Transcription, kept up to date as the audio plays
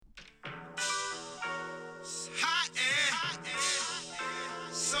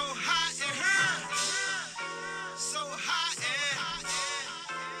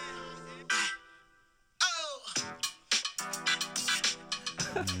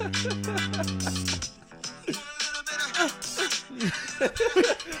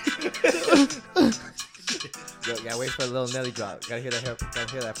Yo, gotta wait for a little Nelly drop. Gotta hear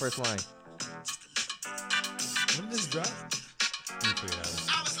that first line. When did this drop? Let me figure it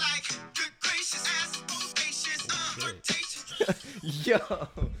out. I was like, good gracious, ass, Yo,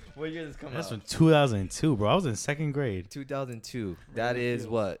 what year did this come out? That's from 2002, bro. I was in second grade. 2002. That is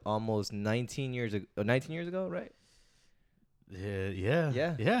what? Almost 19 years ago. 19 years ago, right?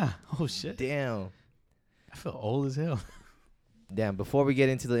 Yeah. Oh, shit. Damn. I feel old as hell. Damn. Before we get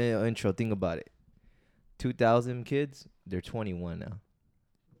into the intro, think about it. 2000 kids, they're 21 now.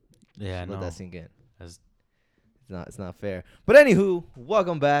 Yeah, I know. Let that sink in. That's... It's not fair. But anywho,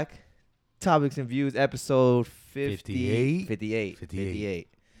 welcome back. Topics and Views, episode 58.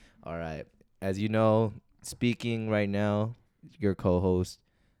 All right. As you know, speaking right now, your co-host,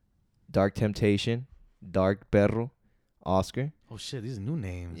 Dark Temptation, Dark Perro, Oscar. Oh shit, these are new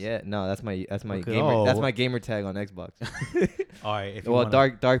names. Yeah, no, that's my Okay. gamer. That's my gamer tag on Xbox. All right. If you Well,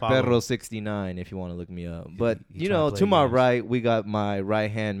 Dark follow. Perro 69 if you want to look me up. But you you trying know, to play to my games. right, we got my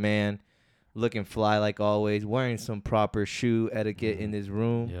right-hand man, looking fly like always, wearing some proper shoe etiquette in this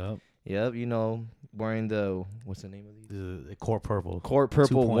room. Yep, you know, wearing what's the name of these? The court purple. Court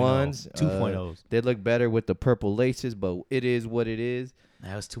purple 2.0. ones. 2.0s. They look better with the purple laces, but it is what it is.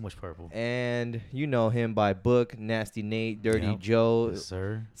 That was too much purple. And you know him by book, Nasty Nate, Dirty Yep. Joe, Yes,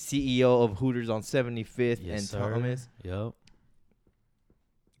 sir. CEO of Hooters on 75th Yes, and sir. Thomas. Yep.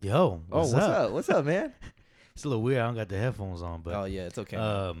 Yo, What's up? What's up, man? It's a little weird. I don't got the headphones on, but Oh yeah, it's okay.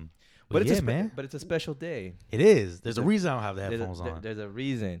 but it's yeah, man. But it's a special day. It is. There's a reason I don't have the headphones on. There's a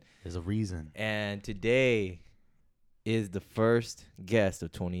reason. There's a reason. And today is the first guest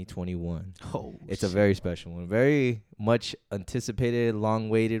of 2021. Oh, It's a very special one. Very much anticipated,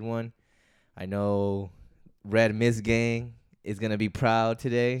 long-waited one. I know Red Mist Gang is going to be proud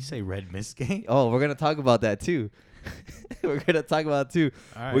today. You say Red Mist Gang? Oh, we're going to talk about that too. We're going to talk about it too.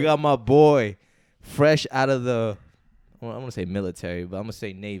 All right. We got my boy fresh out of the, well, I'm going to say military, but I'm going to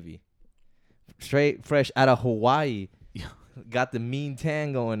say Navy. Straight fresh out of Hawaii. Yeah. Got the mean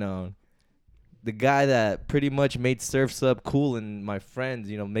tan going on. The guy that pretty much made Surf's Up cool and my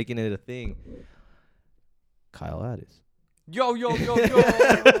friends, you know, making it a thing. Kyle Addis. Yo.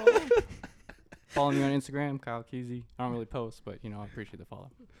 Follow me on Instagram, Kyle Kesey. I don't really post, but, I appreciate the follow.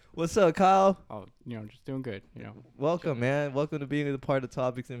 What's up, Kyle? Oh, just doing good, Welcome, man. Welcome to being a part of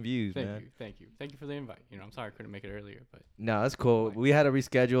Topics and Views, man. Thank you for the invite. I'm sorry I couldn't make it earlier, but. No, that's cool. We had to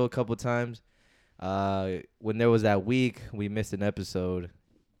reschedule a couple times. When there was that week, we missed an episode.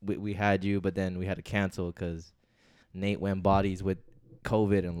 We had you, but then we had to cancel because Nate went bodies with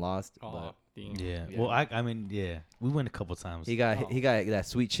COVID and lost. Oh, Yeah. Well, I mean, yeah. We went a couple times. He got that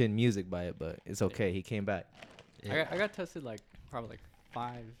sweet chin music by it, but it's okay. He came back. Yeah. I got tested probably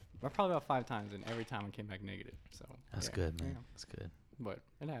about 5 times, and every time I came back negative. So That's good, man. Yeah. That's good. But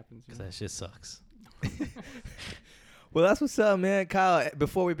it happens. Because that shit sucks. Well, that's what's up, man. Kyle,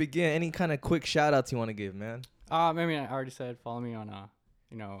 before we begin, any kind of quick shout outs you want to give, man? I already said follow me on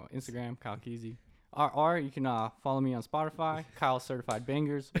Instagram, Kyle Kesey. Or you can follow me on Spotify. Kyle Certified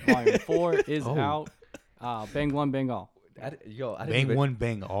Bangers. Volume 4 is out. Bang one, bang all. I didn't Bang even- one,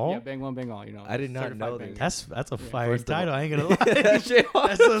 bang all? Yeah, bang one, bang all. I did not certified know bangers. That's a fire first of all- title. I ain't gonna lie. That shit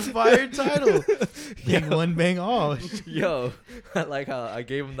That's a fire title. Bang one, bang all. Yo, I like how I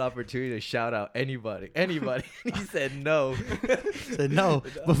gave him the opportunity to shout out anybody. He said no. Said no,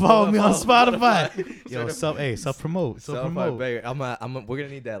 but follow me on Follow Spotify. Spotify. Yo, self promote. We're gonna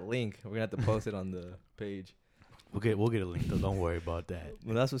need that link. We're gonna have to post it on the page. We'll get a link though. Don't worry about that.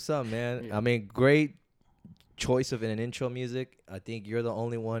 Well, that's what's up, man. Yeah. I mean, great choice of an intro music. I think you're the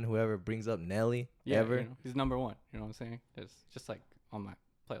only one who ever brings up Nelly ever. He's number 1. You know what I'm saying? It's just on my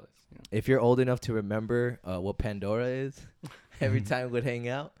playlist. If you're old enough to remember what Pandora is, every time we'd hang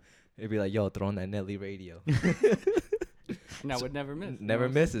out, it'd be like, yo, throw on that Nelly radio. And I would never miss. never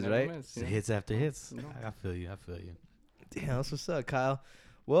misses, right? It's hits after hits. No. I feel you. Damn, that's what's up, Kyle.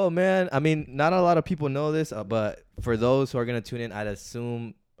 Well, man, I mean, not a lot of people know this, but for those who are going to tune in, I'd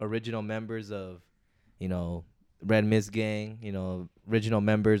assume original members of, Red Mist Gang, original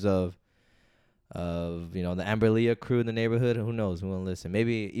members of the Amberlia crew in the neighborhood. Who knows? Who will listen?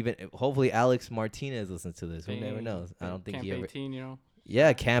 Maybe even, hopefully, Alex Martinez listens to this. Who never knows? I don't think Camp he ever. 18,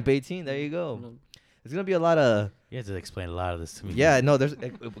 Yeah, Camp 18. There you go. There's gonna be a lot of. You have to explain a lot of this to me. Yeah, no. There's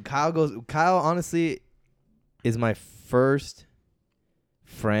Kyle. Honestly, is my first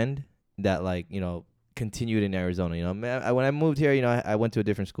friend that continued in Arizona. When I moved here, I went to a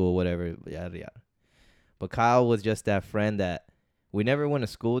different school, whatever, yada yada. But Kyle was just that friend that we never went to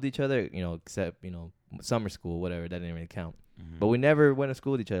school with each other, except, summer school, whatever. That didn't really count. Mhm. But we never went to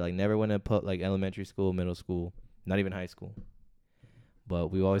school with each other. Like, never went to like elementary school, middle school, not even high school. But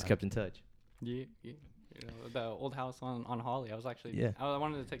we always kept in touch. Yeah. The old house on Holly. I was actually. Yeah. I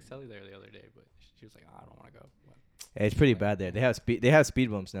wanted to take Sally there the other day, but she was like, "Oh, I don't want to go." But Hey, it's pretty bad there. They have speed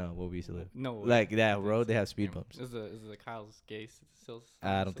bumps now where we used to live. no. way. Like that road, they have speed Yeah. bumps. Is the Kyle's gay still?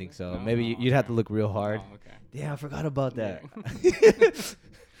 I don't think so. No? Maybe Oh, you'd have okay. to look real hard. Oh, okay. Yeah, I forgot about that. Yeah.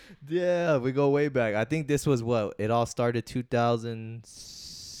 Yeah, we go way back. I think this was what it all started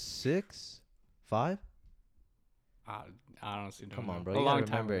 2006, 5. I honestly don't Come know. on, bro. A You long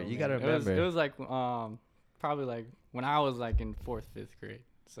gotta time remember. ago, You man. gotta remember. It was like probably like when I was like in 4th, 5th grade.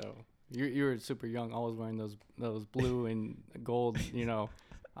 So you were super young, always wearing those blue and gold,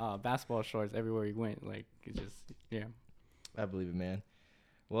 basketball shorts everywhere you went. Like it just I believe it, man.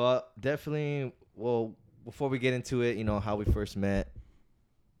 Well, definitely. Well, before we get into it, how we first met.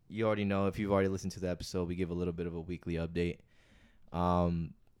 You already know. If you've already listened to the episode, we give a little bit of a weekly update. I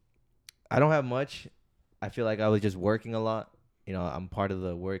don't have much. I feel like I was just working a lot. I'm part of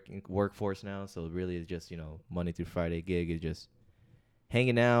the workforce now, so really it's just Monday through Friday gig is just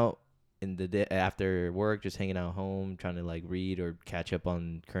hanging out in the day after work, just hanging out home, trying to like read or catch up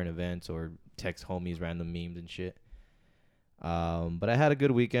on current events or text homies random memes and shit. But I had a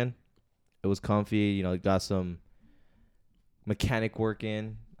good weekend. It was comfy. Got some mechanic work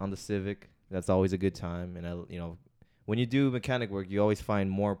in on the Civic. That's always a good time. And when you do mechanic work, you always find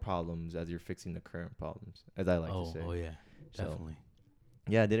more problems as you're fixing the current problems, as I like to say. Oh yeah, So, definitely.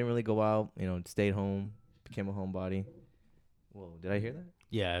 yeah, I didn't really go out. Stayed home, became a homebody. Whoa, did I hear that?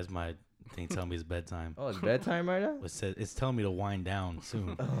 Yeah, as my thing telling me it's bedtime. Oh, it's bedtime right now. It's telling me to wind down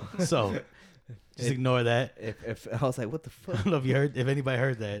soon. Oh. So just ignore that. If I was like, what the I fuck? don't know if anybody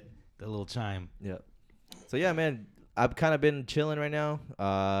heard that little chime. Yeah. So yeah, man, I've kind of been chilling right now.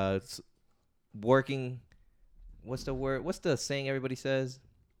 Working. What's the word? What's the saying everybody says?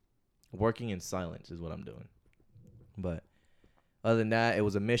 Working in silence is what I'm doing. But other than that, it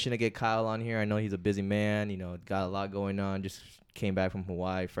was a mission to get Kyle on here. I know he's a busy man. Got a lot going on. Just came back from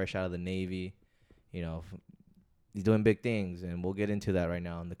Hawaii, fresh out of the Navy. He's doing big things, and we'll get into that right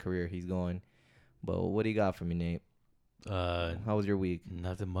now in the career he's going. But what do you got for me, Nate? How was your week?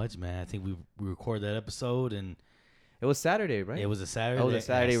 Nothing much, man. I think we recorded that episode, and It was Saturday, right? it was a Saturday. That was a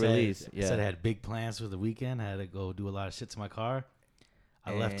Saturday and I said- release, I said yeah. I had big plans for the weekend. I had to go do a lot of shit to my car.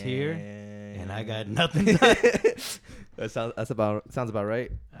 I left here, and I got nothing done. Sounds about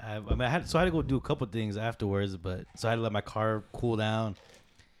right. I had to go do a couple things afterwards, but so I had to let my car cool down,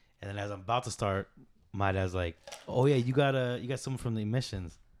 and then as I'm about to start, my dad's like, "Oh yeah, you got someone from the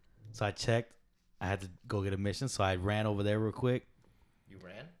emissions." So I checked. I had to go get emissions, so I ran over there real quick. You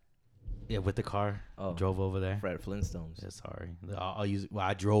ran? Yeah, with the car. Oh. Drove over there. Fred Flintstones. Yeah, sorry. I'll use. Well,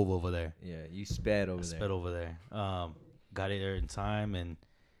 I drove over there. Yeah, you sped over I there. sped over there. Got it there in time and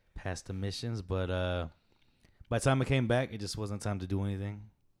passed the missions, but by the time I came back, it just wasn't time to do anything.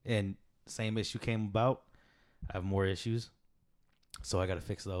 And same issue came about. I have more issues, so I got to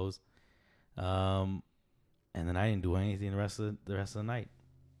fix those. And then I didn't do anything the rest of the night.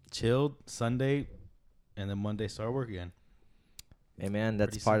 Chilled Sunday, and then Monday started work again. Hey man,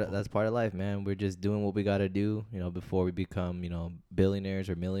 that's Pretty part simple. of life, man. We're just doing what we gotta do, before we become, billionaires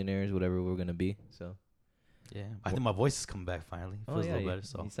or millionaires, whatever we're gonna be. So. Yeah, I think my voice is coming back finally. It feels a little better.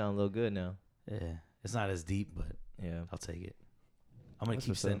 So you sound a little good now. yeah, it's not as deep, but Yeah, I'll take it. I'm gonna That's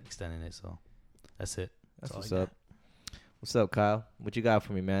keep what's up. extending it. So that's it. that's all what's I got. up. What's up, Kyle? What you got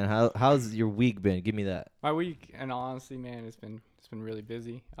for me, man? How's your week been? Give me that. My week, and honestly, man, it's been really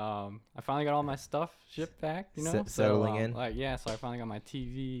busy. I finally got all my stuff shipped back. Settling in? So I finally got my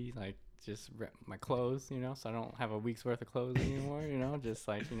TV, like just my clothes. So I don't have a week's worth of clothes anymore. Just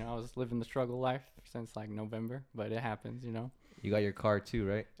like I was living the struggle life since like November, but it happens. You got your car too,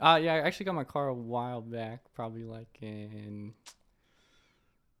 right? Yeah, I actually got my car a while back, probably like in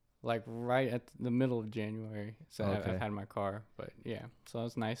right at the middle of January. So Okay. I've had my car, but yeah, so it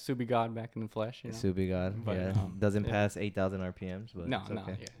was nice. Subi God back in the flesh. Subi God. But, Yeah, um, doesn't yeah. pass 8,000 RPMs, but No, it's no,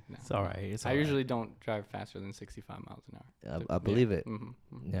 okay. yeah, no. It's all right. It's I all right. usually don't drive faster than 65 miles an hour. I believe it.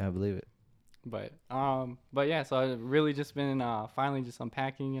 Mm-hmm. Yeah, I believe it. But yeah, so I've really just been finally just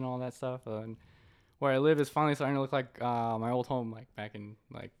unpacking and all that stuff. And where I live is finally starting to look like my old home, like back in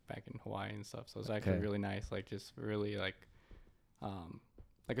Hawaii and stuff. So it's actually Okay. really nice, like just really like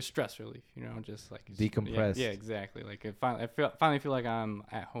a stress relief, just like Decompress. Yeah, exactly. Like I finally feel like I'm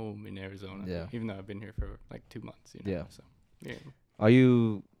at home in Arizona. Yeah. Even though I've been here for like 2 months. Yeah. So yeah. Are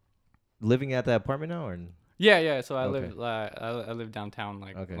you living at that apartment now, or? Yeah. So I Okay. live I live downtown,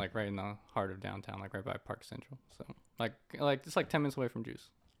 Okay. like right in the heart of downtown, like right by Park Central. So like it's like 10 minutes away from Juice.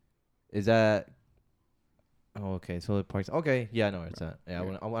 Is that? Oh, okay. So the park's okay. Yeah, I know where it's at. Yeah,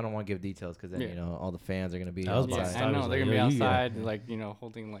 Yeah. I don't want to give details because then Yeah. you know all the fans are gonna be I was outside. about to Yeah, start. I I know was they're like, gonna be yo, outside, like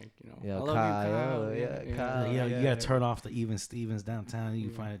holding like Yeah, I love Kyle, you, Kyle. yeah, Kyle. Yeah, yeah, you yeah. gotta turn off the Even Stevens downtown. You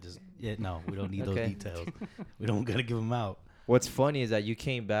find it just no, we don't need those Okay. details. We don't gotta give them out. What's funny is that you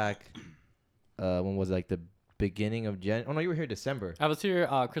came back. When was it, like the beginning of Jan? Oh no, you were here December. I was here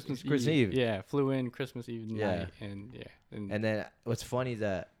Christmas Eve. Yeah, flew in Christmas Eve Yeah. night, and And then what's funny is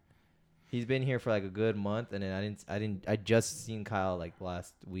that he's been here for like a good month, and then I just seen Kyle like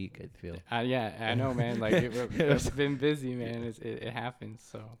last week. I feel yeah, I know, man. Like it's been busy, man. It happens,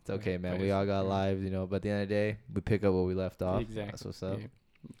 so it's okay, man. but We all got lives, you know. But at the end of the day, we pick up where we left off. Exactly. That's what's up. Yeah,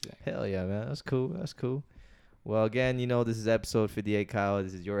 exactly. Hell yeah, man. That's cool. That's cool. Well, again, you know, this is episode 58, Kyle.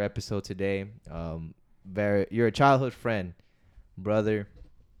 This is your episode today. You're a childhood friend, brother,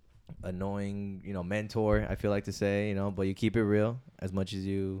 annoying, you know, mentor, I feel like to say, you know, but you keep it real as much as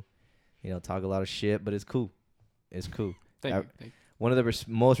you know, talk a lot of shit, but it's cool. It's cool. Thank you. One of the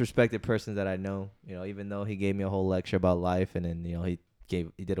most respected persons that I know, you know, even though he gave me a whole lecture about life and then, you know, he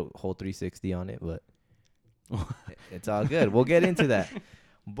did a whole 360 on it, but it's all good. We'll get into that.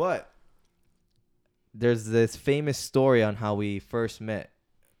 But there's this famous story on how we first met.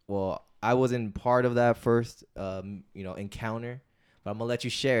 Well, I wasn't part of that first, you know, encounter, but I'm gonna let you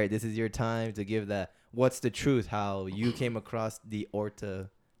share it. This is your time to give that. What's the truth? How you came across the Orta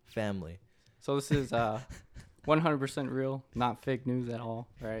family? So this is 100% real, not fake news at all,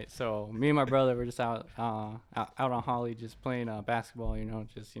 right? So me and my brother were just out on Holly, just playing basketball.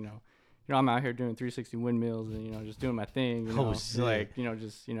 I'm out here doing 360 windmills and just doing my thing. Oh, shit. Like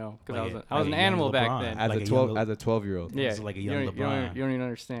just because Like I was an a young animal back LeBron. then. As Like a a 12 young as a 12-year-old. Yeah, It's like a you young don't, LeBron. you don't even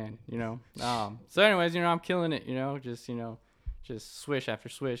understand, So anyways, I'm killing it, just swish after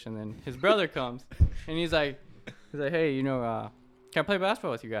swish, and then his brother comes, and he's like, hey, can I play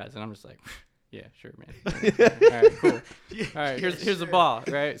basketball with you guys? And I'm just like, yeah, sure, man. All right, cool. All right, here's the ball,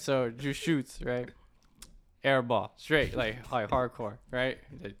 right? So Juice shoots, right? Air ball, straight, like hardcore, right?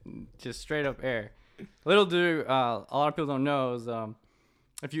 Just straight up air. Little do a lot of people don't know is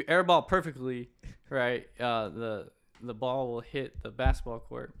if you air ball perfectly, right, the ball will hit the basketball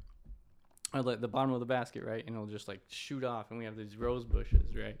court or like the bottom of the basket, right, and it'll just like shoot off, and we have these rose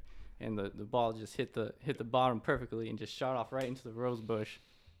bushes, right, and the ball just hit the bottom perfectly and just shot off right into the rose bush,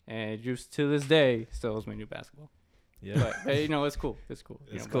 and Juice to this day still is my new basketball. Yeah. But it's cool. It's cool.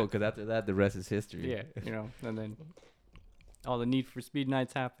 It's cool because after that, the rest is history. Yeah, and then all the Need for Speed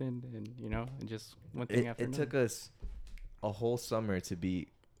nights happened, and and just one thing after It another. took us a whole summer to beat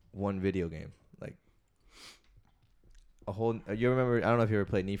one video game. Like a whole. You remember? I don't know if you ever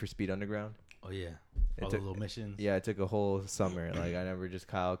played Need for Speed Underground. Oh yeah, It all took- the little missions. Yeah, it took a whole summer. Like I remember just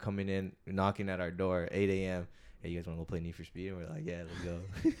Kyle coming in, knocking at our door, 8 a.m. Hey, you guys want to go play Need for Speed? And we're like, yeah, let's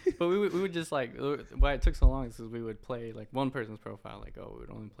go. But we would just like why it took so long is because we would play like one person's profile, like we would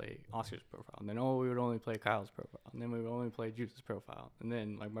only play Oscar's profile, and then we would only play Kyle's profile, and then we would only play Juice's profile, and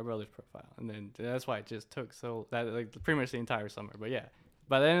then like my brother's profile, and then that's why it just took so that like pretty much the entire summer. But yeah,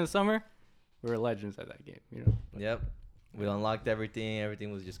 by the end of the summer, we were legends at that game. Yep. We unlocked everything.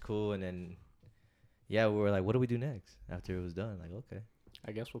 Everything was just cool. And then, yeah, we were like, what do we do next after it was done? Like, okay.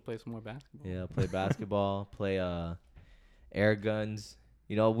 I guess we'll play some more basketball. Yeah, play basketball, play air guns.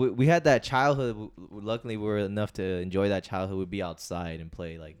 We had that childhood. Luckily, we were enough to enjoy that childhood. We'd be outside and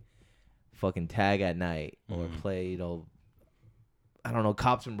play like fucking tag at night or play, I don't know,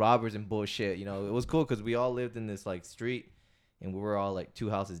 cops and robbers and bullshit. It was cool because we all lived in this like street and we were all like 2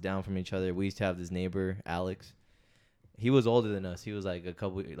 houses down from each other. We used to have this neighbor, Alex. He was older than us. He was like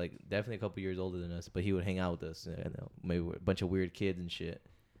definitely a couple years older than us, but he would hang out with us. Maybe a bunch of weird kids and shit.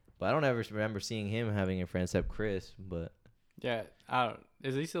 But I don't ever remember seing him having a friend except Chris. But Yeah,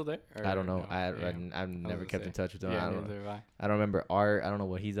 is he still there? Or I don't know. no? I've never kept in touch with him. Yeah, I don't neither have I. I don't remember Art. I don't know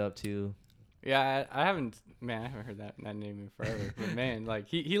what he's up to. Yeah, I haven't heard that name in forever. But man, like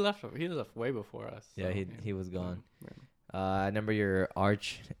he left way before us. Yeah, so, he was gone. Yeah. I remember your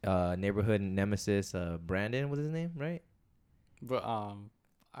arch neighborhood nemesis, Brandon was his name, right? But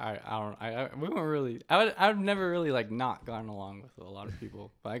we weren't really. I've never really like not gotten along with a lot of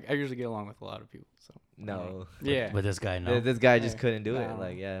people. But I usually get along with a lot of people. So No. yeah. But this guy, no. This guy just Hey, couldn't do it. no.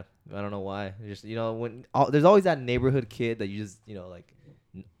 Like, yeah, I don't know why. Just when there's always that neighborhood kid that you just like,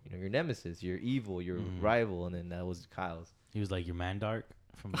 your nemesis, your evil, your rival, and then that was Kyle's. He was like your man dark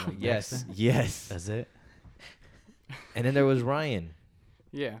from like Yes, Dexter? yes. That's it. And then there was Ryan.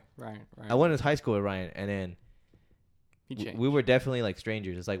 Yeah, right. I went to high school with Ryan, and then He changed. we were definitely like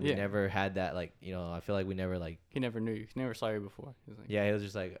strangers. It's like we Yeah. never had that like I feel like we never like. He never knew you. He never saw you before. He was like, Yeah, he was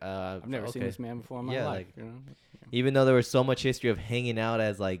just like. I've never seen okay. this man before in my Yeah, life. like- Even though there was so much history of hanging out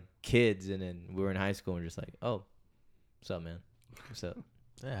as like kids, and then we were in high school and just like, oh, what's up, man? What's up?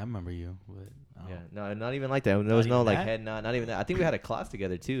 Yeah, I remember you. But, Yeah, no, not even like that. There Not was no even like that? head nod, not even that. I think we had a class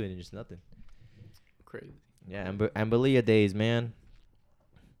together too, and just nothing. Crazy. Yeah, Ambelia days, man.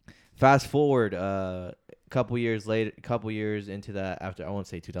 Fast forward, couple years later, couple years into that, after I won't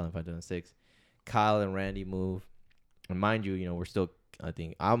say 2005, 2006, Kyle and Randy move, and mind you, we're still. I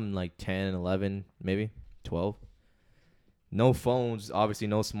think I'm like 10, 11, maybe 12. No phones, obviously,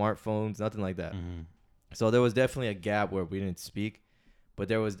 no smartphones, nothing like that. Mm-hmm. So there was definitely a gap where we didn't speak. But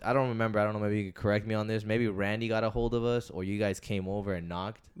there was, I don't remember. I don't know. Maybe you could correct me on this. Maybe Randy got a hold of us, or you guys came over and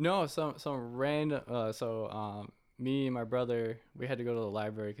knocked. No, some random. Me and my brother, we had to go to the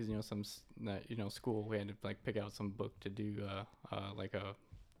library because school. We had to like pick out some book to do like a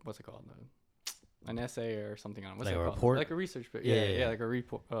what's it called, an essay or something on it. What's Like it a called? report? Like a research book. Yeah, Yeah, like a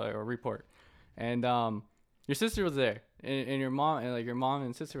report. And your sister was there, and your mom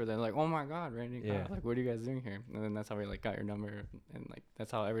and sister were there. Like, oh my God, Randy, Yeah. like what are you guys doing here? And then that's how we like got your number, and like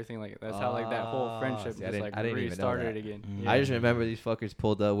that's how everything that's how like that whole friendship See, I just didn't- like I didn't even know restarted that. again. Mm. I just remember these fuckers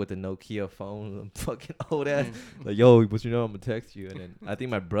pulled up with a Nokia phone, fucking old ass. Like, yo, what's your number? I'm gonna text you. And then I think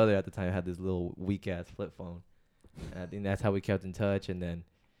my brother at the time had this little weak ass flip phone. And I think that's how we kept in touch. And then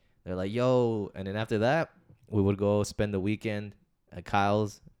they're like, yo. And then after that, we would go spend the weekend at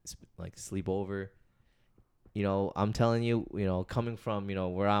Kyle's, like sleep over. I'm telling you, coming from,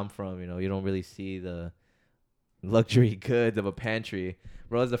 where I'm from, you don't really see the luxury goods of a pantry.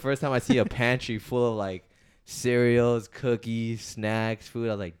 Bro, it's the first time I see a pantry full of like cereals, cookies, snacks, food.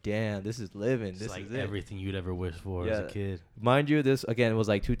 I was like, damn, this is living. It's This like is it. everything you'd ever wish for as a Yeah. kid. Mind you, this again was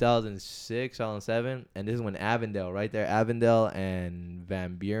like 2006, 2007, and this is when Avondale, right there, Avondale and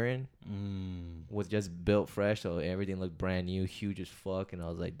Van Buren was just built fresh, so everything looked brand new, huge as fuck, and I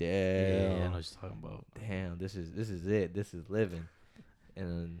was like, damn, Yeah, I know what you're talking about. damn, this is it, this is living,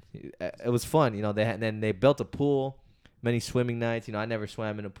 and it was fun, then they built a pool, many swimming nights, I never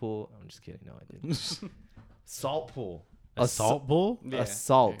swam in a pool. I'm just kidding, no, I didn't. Salt pool, A salt bowl? Yeah, a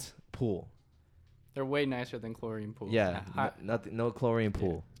salt pool. They're way nicer than chlorine pools. Yeah, nothing, no chlorine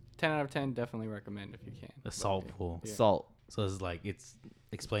pool. 10 out of 10, definitely recommend if you can. A salt pool. Yeah. Salt. So it's like,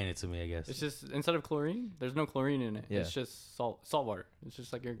 explain it to me, I guess. It's just instead of chlorine, there's no chlorine in it. Yeah. It's just salt water. It's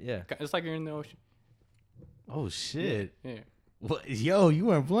just like it's like you're in the ocean. Oh, shit. Yeah. What? Yo, you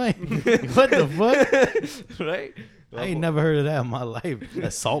weren't playing. What the fuck? Right? I ain't never heard of that in my life. A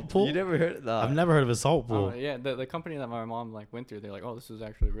salt pool? You never heard? Nah. I've never heard of a salt pool. Yeah, the company that my mom like went through, they're like, oh, this is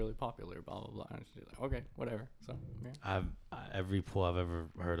actually really popular, blah blah blah. And she's like, okay, whatever. So yeah. Every pool I've ever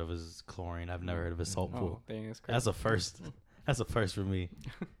heard of is chlorine. I've never heard of a salt Oh, pool. dang, it's crazy. That's a first. That's a first for me.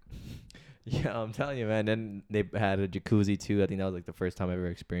 Yeah, I'm telling you, man. Then they had a jacuzzi too. I think that was like the first time I ever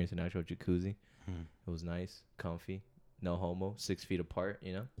experienced an actual jacuzzi. It was nice, comfy, no homo, 6 feet apart.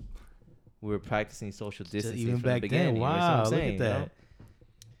 We were practicing social distancing Even from back the then. beginning. you know what I'm Wow, look saying, at that.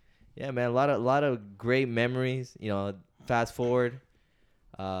 Yeah, man. A lot of great memories. Fast forward,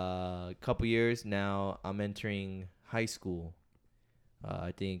 a couple years now. I'm entering high school.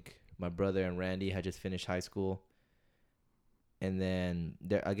 I think my brother and Randy had just finished high school. And then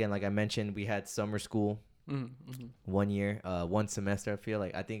there again, like I mentioned, we had summer school 1 year, 1 semester.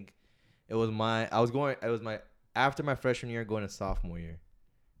 I think it was after my freshman year going to sophomore year,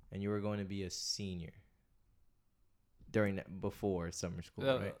 and you were going to be a senior before summer school,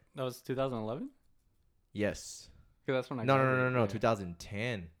 right? That was 2011. Yes. Because that's when I No, graduated, yeah.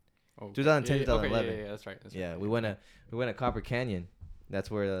 2010. Oh, 2010, okay, 2011. yeah, that's right. Yeah, we went to Copper Canyon. That's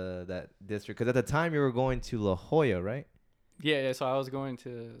where that district. Because at the time you were going to La Jolla, right? Yeah. So I was going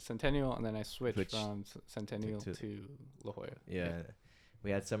to Centennial, and then I switched Switched from Centennial to- to La Jolla. Yeah. We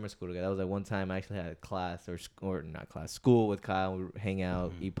had summer school together. That was like one time I actually had a class or not class, school with Kyle. We would hang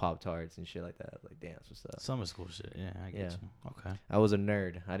out, eat Pop-Tarts and shit like that. Like, damn, that's what's up. Summer school shit. Yeah, I get Yeah. you. Okay. I was a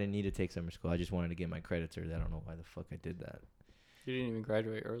nerd. I didn't need to take summer school. I just wanted to get my credits early. I don't know why the fuck I did that. You didn't even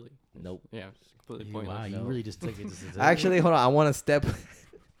graduate early. Nope. Yeah, it's completely Wow, pointless. you No. really just took it to Actually, hold on. I want to step.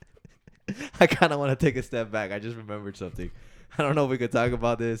 I kind of want to take a step back. I just remembered something. I don't know if we could talk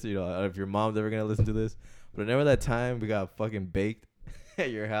about this. If your mom's ever gonna listen to this. But remember that time we got fucking baked at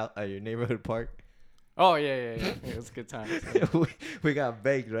your house, at your neighborhood park? Oh yeah. It was a good time. we got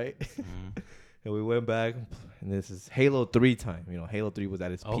baked, right? Mhm. And we went back, and this is Halo 3 time. Halo 3 was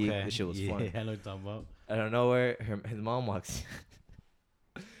at its peak. Okay. This shit was yeah, fun. I know what you're talking about. I don't know where his mom walks.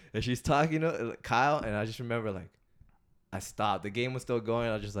 And she's talking to Kyle, and I just remember, like, I stopped. The game was still going.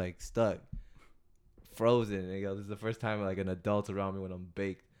 I was just, like, stuck. Frozen. And this is the first time, like, an adult's around me when I'm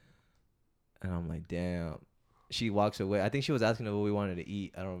baked. And I'm like, damn. She walks away. I think she was asking what we wanted to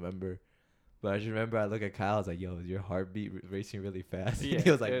eat. I don't remember. But I just remember I look at Kyle. I was like, "Yo, is your heartbeat racing really fast?" Yeah, And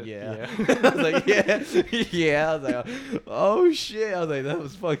he was like, it- "Yeah." yeah. I was like, "Yeah, yeah." I was like, "Oh shit!" I was like, "That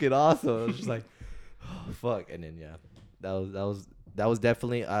was fucking awesome." I was just like, "Oh fuck!" And then yeah, that was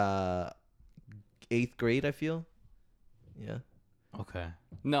definitely 8th grade. I feel, yeah, Okay.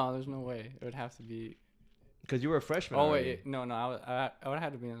 No, there's no way. It would have to be. because you were a freshman. Oh already. wait, no. I would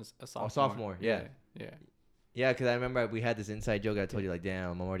have to be a sophomore. sophomore, yeah. Yeah. Yeah, because I remember we had this inside joke. I told you like,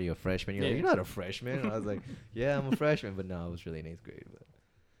 "Damn, I'm already a freshman." You're like, Yeah. "You're not a freshman." And I was like, "Yeah, I'm a freshman," but no, I was really in 8th grade.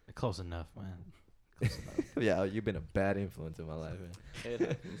 But Close enough, man. Close enough. yeah, you've been a bad influence in my life, man. It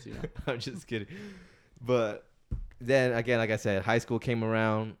happens, you know. I'm just kidding. But then again, like I said, high school came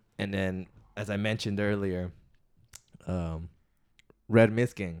around, and then as I mentioned earlier, Red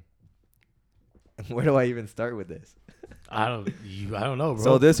Mist Gang. Where do I even start with this? I don't know, bro.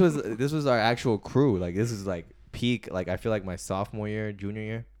 So this was our actual crew. Like this is like peak. Like I feel like my sophomore year, junior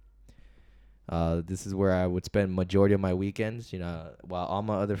year. This is where I would spend majority of my weekends. You know, while all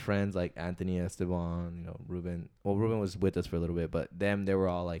my other friends like Anthony Esteban, you know, Ruben. Well, Ruben was with us for a little bit, but they were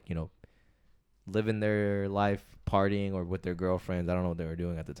all like, you know, living their life, partying or with their girlfriends. I don't know what they were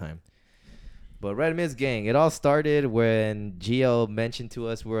doing at the time. But Red Mist Gang, it all started when Gio mentioned to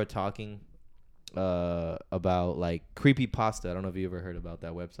us, we were talking about like creepypasta. I don't know if you ever heard about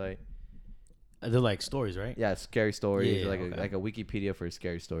that website. They're like stories, right? Yeah, scary stories, Yeah, like okay. like a Wikipedia for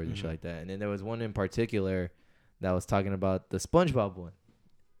scary stories and shit Mhm. like that. And then there was one in particular that was talking about the SpongeBob one.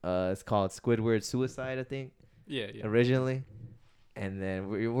 It's called Squidward Suicide, I think, Yeah. originally. And then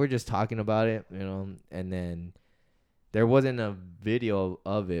we're just talking about it, you know. And then there wasn't a video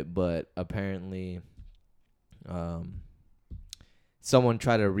of it, but apparently, someone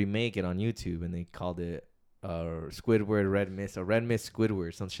tried to remake it on YouTube, and they called it Squidward Red Mist or Red Mist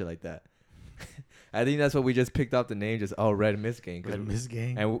Squidward, some shit like that. I think that's what we just picked up the name, just Red Mist Gang. Red Mist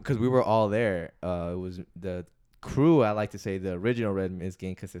Gang. And because we were all there, it was the crew. I like to say the original Red Mist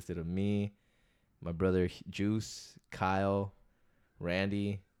Gang consisted of me, my brother Juice, Kyle,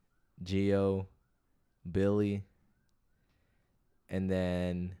 Randy, Gio, Billy, and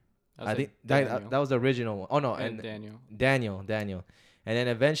then I think that was the original one. Oh no, and Daniel. Daniel, and then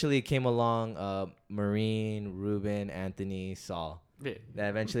eventually came along Marine, Ruben, Anthony, Saul. Yeah. That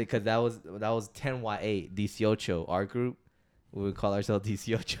eventually, because that was 10Y8 18, our group. We would call ourselves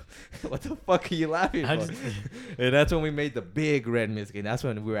 18. What the fuck are you laughing for? And that's when we made the big Red Mist Gang. That's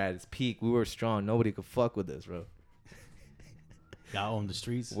when we were at its peak. We were strong. Nobody could fuck with us, bro. Y'all own the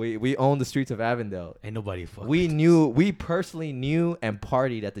streets. We owned the streets of Avondale. Ain't nobody fuck. We personally knew and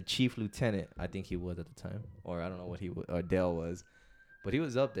partied at the chief lieutenant. I think he was at the time, or I don't know what or Dale was, but he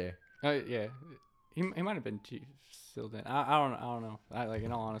was up there. Yeah. He might have been chief still then. I don't know. Like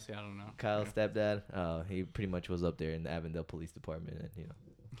in all honesty, I don't know. Kyle's stepdad. He pretty much was up there in the Avondale Police Department, and you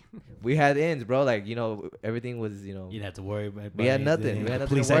know, we had ends, bro. Like, you know, everything was, you know, You didn't have to worry about. we had nothing. anything. We had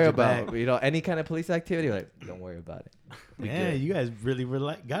nothing Police to had worry your about. back. You know, any kind of police activity, like, don't worry about it. We Yeah, good. you guys really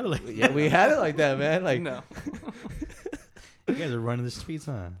got it like. Yeah, we had it like that, man. Like, No. You guys are running the streets,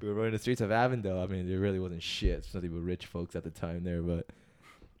 huh? we were running the streets of Avondale. I mean, there really wasn't shit. It's nothing but rich folks at the time there,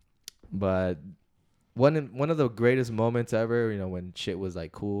 but one of the greatest moments ever, you know, when shit was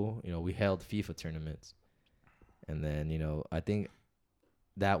like cool, you know, we held FIFA tournaments. And then, you know, I think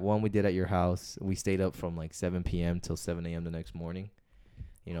that one we did at your house, we stayed up from like 7 p.m. till 7 a.m. the next morning.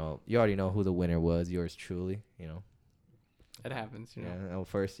 You know, you already know who the winner was, yours truly, you know. It happens, you know. Yeah, I'll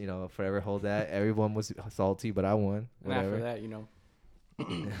first, you know, forever hold that. Everyone was salty, but I won. And Whatever. after that, you know,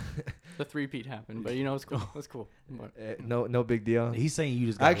 the three-peat happened. But, you know, it's cool. It's cool. But, No big deal. He's saying you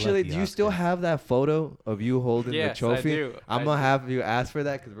just got Actually, lucky, do you still Oscar. have that photo of you holding yes, the trophy? I do. I'm gonna have you ask for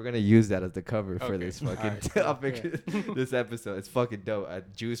that because we're gonna use that as the cover for Okay. this fucking Alright, topic. yeah. This episode. It's fucking dope.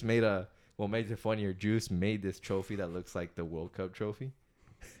 Juice made what makes it funnier. Juice made this trophy that looks like the World Cup trophy.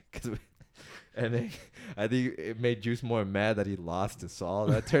 And then I think it made Juice more mad that he lost to Saul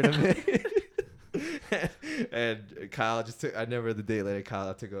that tournament. And Kyle just took. I never the day later.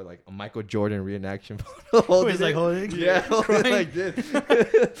 Kyle took a Michael Jordan reenaction photo. He's like holding, yeah, holding crying. like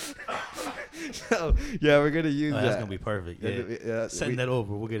this. So yeah, we're gonna use that. That's gonna be perfect. Yeah. Yeah, Send that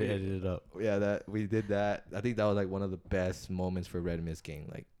over. We'll get it edited up. Yeah, that we did that. I think that was like one of the best moments for Red Mist Gang.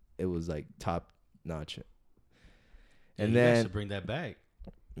 Like it was like top notch. And you guys then should bring that back.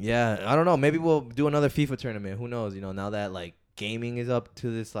 yeah, I don't know. Maybe we'll do another FIFA tournament. Who knows? You know, now that like gaming is up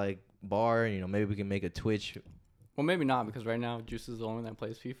to this like bar, you know, maybe we can make a Twitch. well, maybe not because right now Juice is the only one that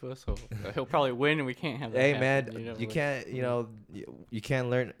plays FIFA, so he'll probably win, and we can't have that. Hey happen, man, know, you like- can't. You know, you can't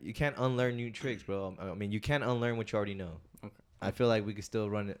unlearn new tricks, bro. I mean, you can't unlearn what you already know. Okay. I feel like we could still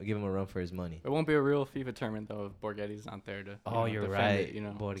give him a run for his money. It won't be a real FIFA tournament though if Borghetti's not there to. Oh, you're defend right.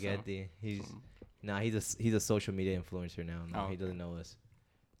 It, Borghetti. So, He's a social media influencer now. No, Oh, he okay. doesn't know us.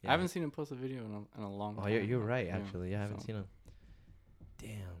 I haven't seen him post a video in a long time. Oh, you're right. Yeah, Actually, yeah, I haven't so. seen him.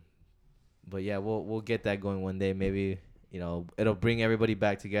 Damn. But yeah, we'll get that going one day. Maybe it'll bring everybody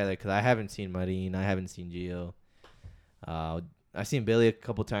back together. Because I haven't seen Marine. I haven't seen Gio. I've seen Billy a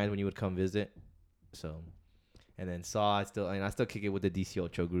couple times when you would come visit. So, and then I still kick it with the DC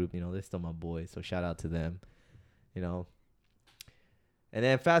Ocho group. They're still my boys. So shout out to them. And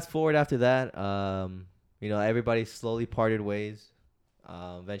then fast forward after that, everybody slowly parted ways.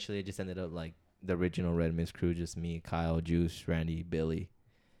 Eventually, it just ended up like the original Red Mist crew, just me, Kyle, Juice, Randy, Billy.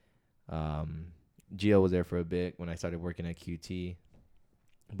 Gio was there for a bit when I started working at QT.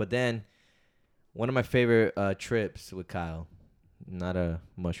 But then, one of my favorite trips with Kyle, not a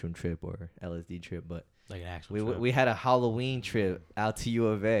mushroom trip or LSD trip, but Like an actual trip. we had a Halloween trip out to U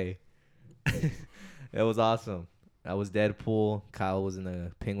of A. It was awesome. I was Deadpool. Kyle was in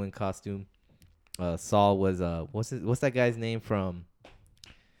a penguin costume. Saul was what's that guy's name from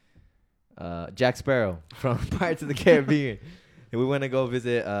Jack Sparrow from Pirates of the Caribbean. And we went to go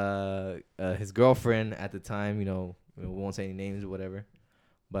visit his girlfriend at the time. We won't say any names or whatever,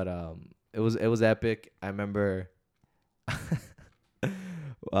 but it was epic. I remember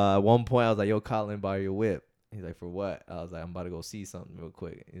at one point I was like, "Yo, Colin, borrow your whip." He's like, "For what?" I was like, "I'm about to go see something real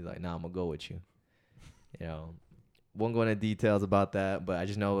quick." He's like, "Nah, I'm gonna go with you." Won't go into details about that, but I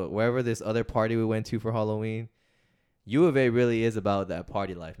just know that wherever this other party we went to for Halloween, U of A really is about that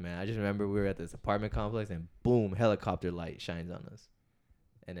party life, man. I just remember we were at this apartment complex and boom, helicopter light shines on us.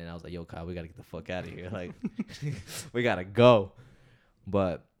 And then I was like, "Yo, Kyle, we got to get the fuck out of here. Like, we got to go."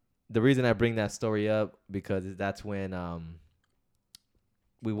 But the reason I bring that story up because that's when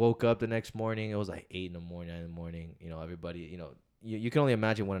we woke up the next morning. It was like 8 in the morning, 9 in the morning. Everybody, you can only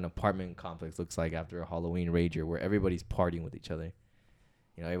imagine what an apartment complex looks like after a Halloween rager where everybody's partying with each other.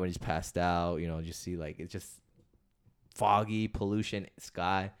 Everybody's passed out. Just see like it's just foggy, pollution,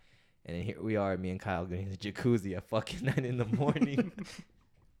 sky. And then here we are, me and Kyle getting in the jacuzzi at fucking 9 in the morning.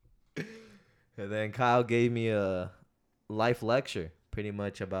 And then Kyle gave me a life lecture pretty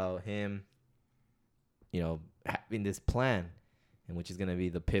much about him, having this plan, and which is going to be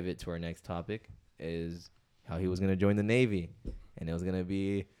the pivot to our next topic, is how he was going to join the Navy. And it was going to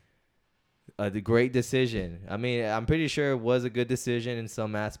be a great decision. I mean, I'm pretty sure it was a good decision in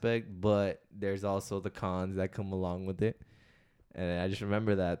some aspect, but there's also the cons that come along with it. And I just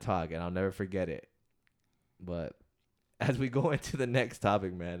remember that talk, and I'll never forget it. But as we go into the next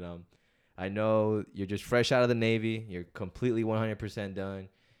topic, man, I know you're just fresh out of the Navy. You're completely 100% done.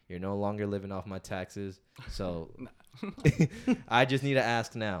 You're no longer living off my taxes. So I just need to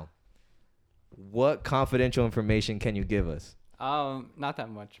ask now, what confidential information can you give us? Not that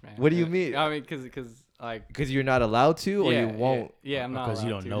much, man. What do you mean? I mean, cause like. Because you're not allowed to, or you won't? Yeah, I'm not. Because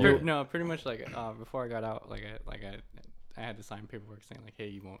you allowed don't to. know. No, pretty much like before I got out, I had to sign paperwork saying like, hey,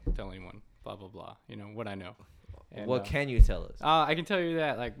 you won't tell anyone, blah blah blah. What I know. And, What can you tell us? I can tell you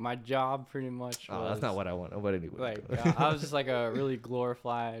that like my job pretty much. Oh, that's not what I want. But anyway. Like I was just like a really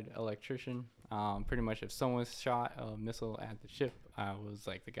glorified electrician. Pretty much if someone shot a missile at the ship, I was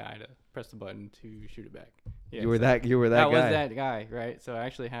like the guy to press the button to shoot it back. Yeah, you were that guy. was that guy, right? So I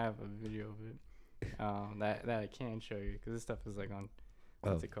actually have a video of it that I can show you because this stuff is like on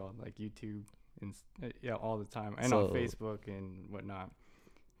what's it called, like YouTube and all the time, and on Facebook and whatnot.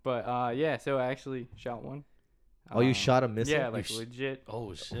 But yeah, so I actually shot one. Oh, you shot a missile? Yeah, like legit.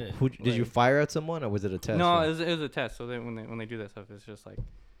 Oh shit! Did you fire at someone, or was it a test? No, it was a test. So then when they do that stuff, it's just like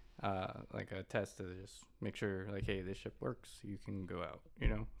a test to just make sure like, hey, this ship works. You can go out,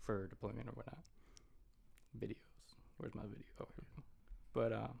 for deployment or whatnot. Videos. Where's my video? Oh, here we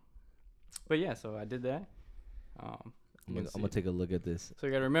go. But yeah, so I did that. I'm gonna take a look at this. So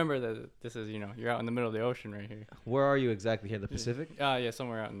you gotta remember that this is, you're out in the middle of the ocean right here. Where are you exactly here? The Pacific? Yeah,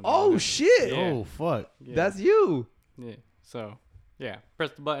 somewhere out in the Oh middle. shit! Yeah. Oh fuck! Yeah. That's you. Yeah. So yeah,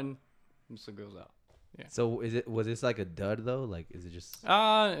 press the button, missile goes out. Yeah. So was this like a dud though? Like, is it just?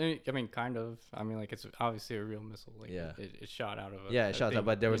 I mean, kind of. I mean, like it's obviously a real missile. Like, Yeah. It shot out of a. Yeah, it shot out,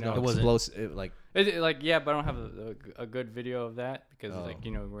 but there was no It wasn't- explosive. Like, Yeah, but I don't have a good video of that because Oh. like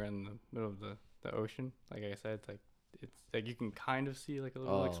we're in the middle of the ocean. Like I said, it's like you can kind of see like a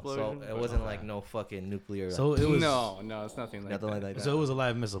little explosion. so it but wasn't not like that. no fucking nuclear. So it was No, it's nothing like nothing that. like that. So it was a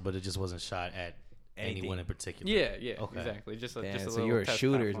live missile, but it just wasn't shot at Anything. anyone in particular. Yeah, Okay. exactly. Just Damn, just a so little you were a test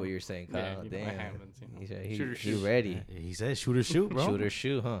shooter, is platform. what you're saying, Yeah, Kyle. what Damn. happens, He said Shooter, he shoot. ready. Yeah, he said shoot or shoot, bro. Shoot or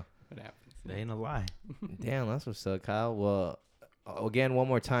shoot, huh? What happens? That ain't a lie. Damn, that's what's up, Kyle. Well, again, one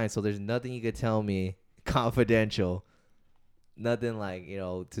more time. So there's nothing you could tell me confidential nothing like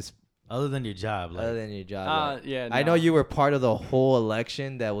Other than your job, like other than your job. like- Yeah. I know no. you were part of the whole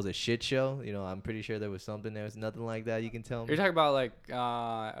election that was a shit show. I'm pretty sure there was something. There was nothing like that. You can tell me. You're talking about like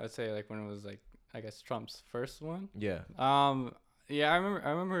I would say like when it was like I guess Trump's first one. Yeah. Yeah, I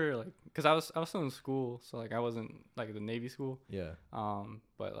remember like because I was still in school, so like I wasn't like the Navy school. Yeah.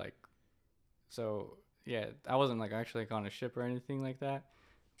 But like, so yeah, I wasn't like actually like on a ship or anything like that.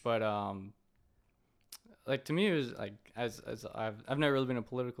 But like to me it was like as I've never really been a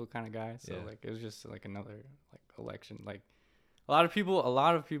political kind of guy, so Yeah. like it was just like another like election. Like a lot of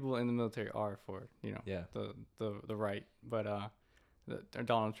people in the military are for Yeah. the right, but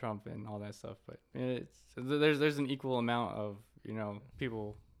Donald Trump and all that stuff. But there's an equal amount of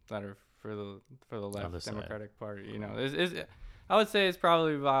people that are for the left Other side. Democratic Party. I would say it's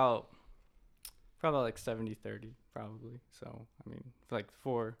probably about like 70-30 probably. So I mean like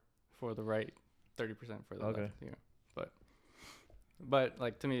for the right, 30% for the Okay. left. But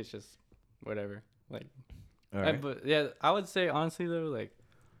like to me it's just whatever. Like All right. but yeah, I would say honestly though, like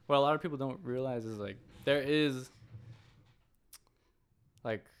what a lot of people don't realize is like there is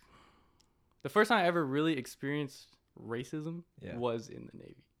like the first time I ever really experienced racism Yeah. was in the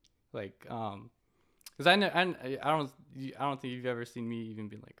Navy. Like because I don't think you've ever seen me even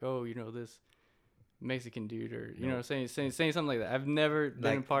be like, oh, this Mexican dude, or No. saying something like that. I've never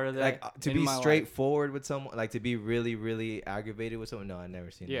been a part of that. Like to in be my life. straightforward with someone, like to be really, really aggravated with someone. No, I've never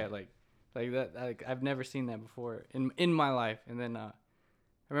seen Yeah, that. like that. Like I've never seen that before in my life. And then I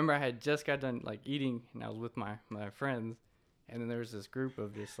remember I had just got done like eating, and I was with my friends, and then there was this group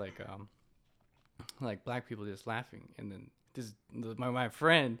of just like black people just laughing, and then my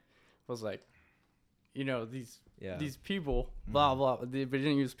friend was like, these people, blah blah, but they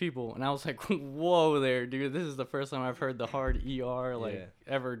didn't use people, and I was like, whoa there, dude, this is the first time I've heard the hard ER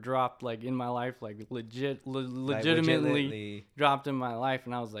ever dropped like in my life, like legitimately dropped in my life,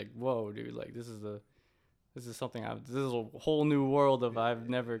 and I was like, whoa, dude, like this is something this is a whole new world of I've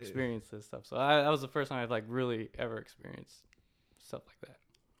never experienced this stuff. So that was the first time I've like really ever experienced stuff like that.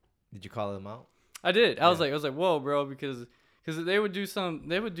 Did you call them out? I did. I was like, whoa, bro, because they would do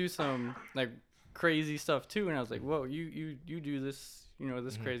some like crazy stuff too, and I was like, whoa, you do this,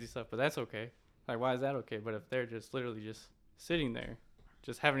 this crazy stuff, but that's okay. Like, why is that okay? But if they're just literally just sitting there,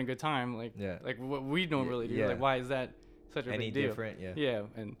 just having a good time, like what we don't really do, like why is that such a big deal? Different? Yeah. Yeah,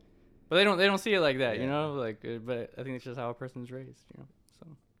 but they don't see it like that, Yeah. But I think it's just how a person's raised, So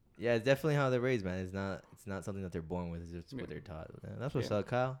Yeah, it's definitely how they're raised, man. It's not something that they're born with. It's just what they're taught. Man. That's what's up,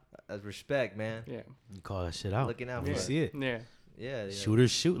 Kyle. That's respect, man. yeah, you call that shit out. Looking out You for see it. yeah, Yeah.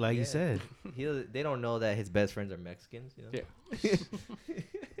 Shooters shoot, like you Yeah. said. They don't know that his best friends are Mexicans. yeah.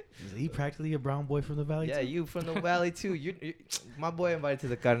 Is he practically a brown boy from the valley? Yeah, too? you from the valley too. You my boy invited to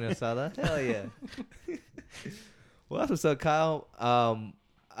the carne asada. Hell yeah. Well, that's what's up, Kyle.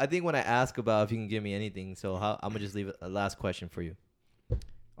 I think when I ask about if you can give me anything, so I'm gonna just leave a last question for you.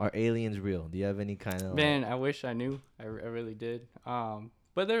 Are aliens real? Do you have any kind of Man, I wish I knew. I really did.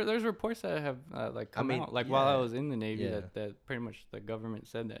 But there's reports that have come out while I was in the Navy that pretty much the government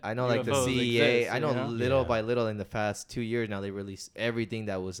said that. I know like the UFOs CEA. exist, I know little Yeah. by little in the past 2 years now they release everything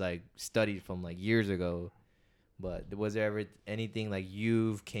that was like studied from like years ago. But was there ever anything like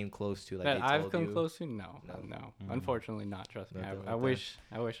you've came close to like that they I've told come you? close to? No. Mm. Unfortunately, not. Trust me. Nothing like I that. wish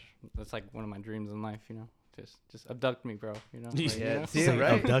that's like one of my dreams in life. Just abduct me, bro. Like, Yeah, see, Say,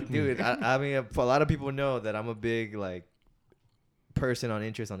 right, abduct me. dude. I mean, a lot of people know that I'm a big like person on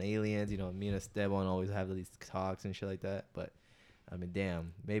interest on aliens. Me and Esteban always have these talks and shit like that. But I mean,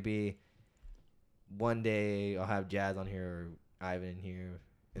 damn, maybe one day I'll have Jazz on here or Ivan in here,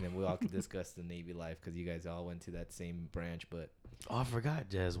 and then we all could discuss the Navy life because you guys all went to that same branch. But Oh, I forgot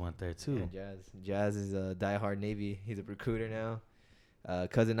Jazz went there too. yeah, Jazz is a diehard Navy. He's a recruiter now.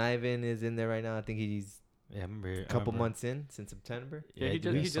 Cousin Ivan is in there right now. I think he's Yeah, I remember. a couple months in since September. Yeah, he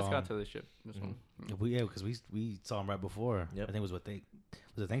we just saw got him. to the ship. This one. Because we saw him right before. Yep. I think it was was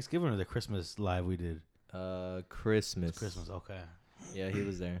it Thanksgiving or the Christmas live we did? Christmas. Christmas. Okay. Yeah, he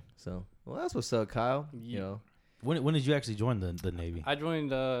was there. So, well, that's what's up, Kyle. Yeah. When did you actually join the Navy? I joined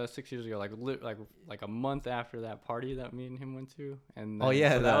 6 years ago, like a month after that party that me and him went to. And Oh then-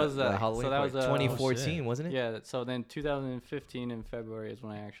 yeah, so that was the Halloween. so that was 2014, wasn't it? Yeah, so then 2015 in February is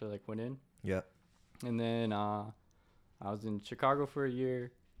when I actually like went in. Yeah. And then I was in Chicago for a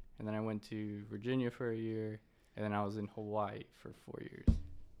year, and then I went to Virginia for a year, and then I was in Hawaii for 4 years.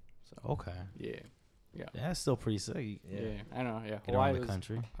 So Okay. yeah, Yeah, that's still pretty sick. yeah, I know. Yeah, Get Hawaii around the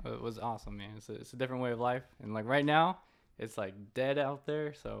country. was awesome, man. It's a different way of life, and like right now, it's like dead out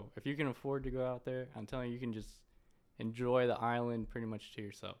there. So if you can afford to go out there, I'm telling you, you can just enjoy the island pretty much to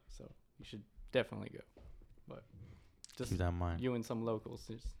yourself. So you should definitely go. But just Keep that in mind. you and some locals.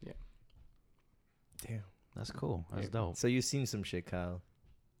 Just, yeah. Damn. That's cool. That's Yeah. dope. So you've seen some shit, Kyle,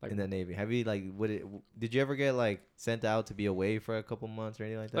 Like- in the Navy. Have you did you ever get like sent out to be away for a couple months or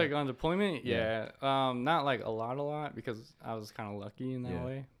anything like that? Like on deployment, Yeah. yeah. Not like a lot because I was kind of lucky in that Yeah.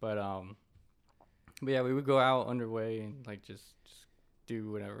 way. But yeah, we would go out underway and like just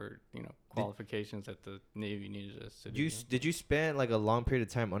do whatever qualifications that the Navy needed us to do. Did you spend like a long period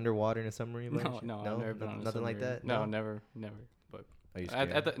of time underwater in a submarine? by any No, chance? no, I've never been on a nothing like submarine. that. No, never. But Are you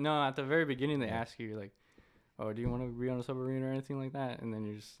scared? at the very beginning, they Yeah. ask you like, "Oh, do you want to be on a submarine or anything like that?" And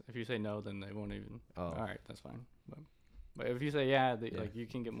then if you say no, then they won't even. Oh. All right, that's fine. But if you say yeah, Yeah. like you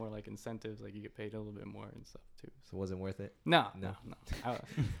can get more like incentives, like you get paid a little bit more and stuff too. So it wasn't worth it. No. No.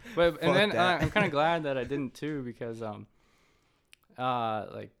 But Fuck and then that. I'm kind of glad that I didn't too because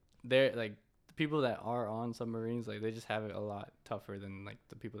like they're like the people that are on submarines, like they just have it a lot tougher than like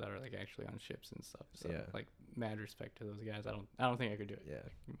the people that are like actually on ships and stuff. So Yeah. like mad respect to those guys. I don't think I could do it.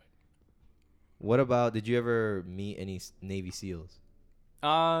 Yeah. What about? Did you ever meet any Navy SEALs?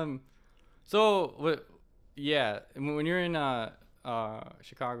 So what? Yeah, when you're in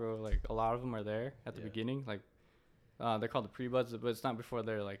Chicago, like a lot of them are there at the Yeah. beginning. Like they're called the pre-buds, but it's not before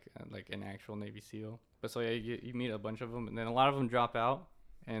they're like an actual Navy SEAL. But so yeah, you meet a bunch of them, and then a lot of them drop out,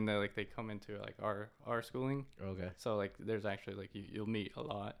 and they come into like our schooling. Okay. So like there's actually like you'll meet a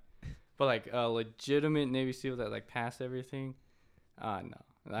lot, but like a legitimate Navy SEAL that like passed everything, no,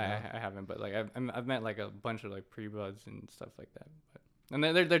 I haven't. But like I've met like a bunch of like pre-buds and stuff like that. But, and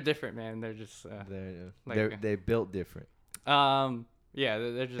they're different, man. They're just They built different. yeah,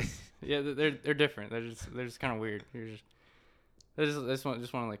 they're just they're different. They're just kind of weird. They just want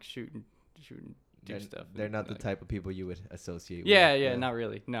to like shoot and do stuff. They're and, not the like, type of people you would associate Yeah, with. yeah, not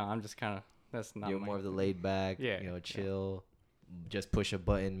really. No, I'm just kind of that's not. You're my more of the thing. laid back, Yeah, you know, yeah. chill, just push a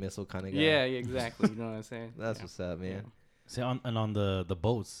button missile kind of guy. Yeah, exactly. You know what I'm saying? That's Yeah. what's up, man. Yeah. See, on the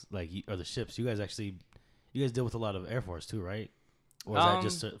boats, like or the ships, you guys deal with a lot of Air Force too, right? Or is that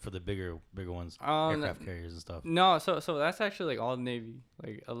just for the bigger ones, aircraft carriers and stuff? No, so that's actually like all Navy.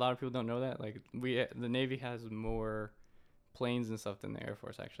 Like a lot of people don't know that. Like the Navy has more planes and stuff than the Air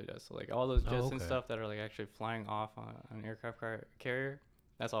Force actually does. So like all those jets and okay. stuff that are like actually flying off on an aircraft carrier,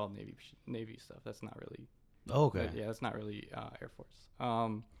 that's all Navy stuff. That's not really. Oh, okay. Yeah, that's not really Air Force.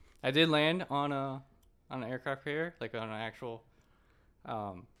 I did land on an aircraft carrier, like on an actual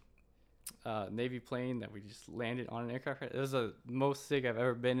Navy plane that we just landed on an aircraft carrier. It was the most sick I've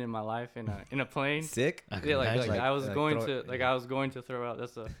ever been in my life in a plane. Sick. I can Yeah, like imagine. I was going throw to it- I was going to throw out.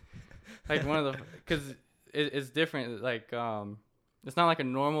 That's like one of the because it's different. Like it's not like a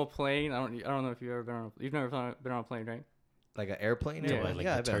normal plane. I don't know if you've never been on a plane, right? Like an airplane? Yeah, like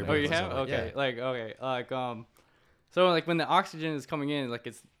the I've been on turbines Oh, an you and have? stuff like airplane. Okay. Like okay. So like when the oxygen is coming in, like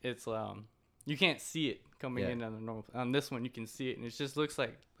it's you can't see it coming Yeah. in on the normal. On this one, you can see it, and it just looks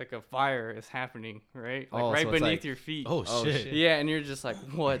like a fire is happening, right? Like Oh, right so it's beneath like- your feet. Oh, Oh, shit. shit. Yeah, and you're just like,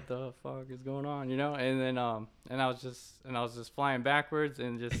 what the fuck is going on, you know? And then and I was just flying backwards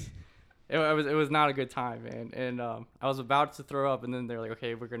and just it was not a good time, man. And I was about to throw up, and then they're like,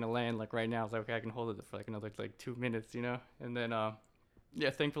 okay, we're gonna land like right now. I was like, okay, I can hold it for like another like 2 minutes, you know? And then yeah,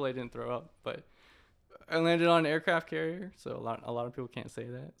 thankfully I didn't throw up, but I landed on an aircraft carrier, so a lot of people can't say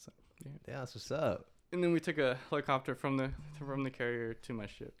that. So yeah. Yeah, that's what's up. And then we took a helicopter from the carrier to my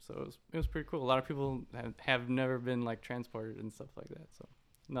ship, so it was pretty cool. A lot of people have never been like transported and stuff like that. So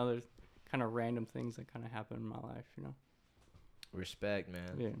another kind of random things that kind of happen in my life, you know. Respect,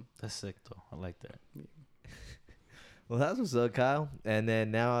 man. Yeah. That's sick though. I like that. Well, that's what's up, Kyle. And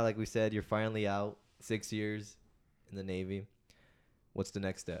then now, like we said, you're finally out 6 years in the Navy. What's the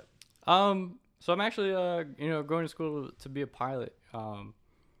next step? So I'm actually going to school to be a pilot.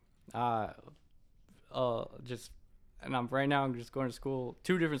 Just and right now I'm just going to school,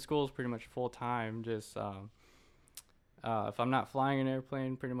 2 different schools, pretty much full time. Just if I'm not flying an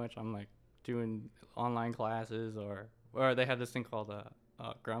airplane, pretty much I'm like doing online classes, or they have this thing called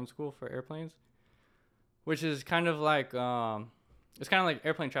ground school for airplanes, which is kind of like it's kind of like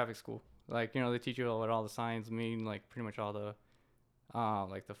airplane traffic school. Like, you know, they teach you what all the signs mean, like pretty much all the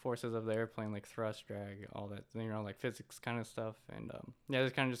like the forces of the airplane, like thrust, drag, all that, you know, like physics kind of stuff. And yeah,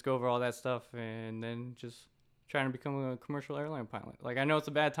 just kind of just go over all that stuff, and then just trying to become a commercial airline pilot. Like, I know it's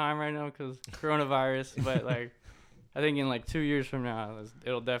a bad time right now because coronavirus, but like I think in like 2 years from now,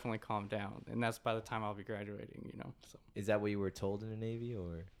 it'll definitely calm down, and that's by the time I'll be graduating, you know. So Is that what you were told in the Navy,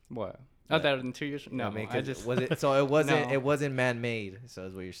 or? what? Not that in 2 years. No, I mean, I just was it. So it wasn't. No. It wasn't man-made. So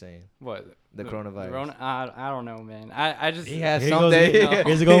is what you're saying. what The coronavirus. I don't know, man. I just He has Here he someday. goes, No.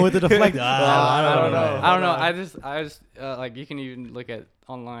 Here's going with the deflector. I don't know. know. I don't know. I just like you can even look at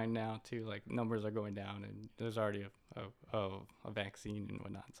online now too. Like numbers are going down, and there's already of a vaccine and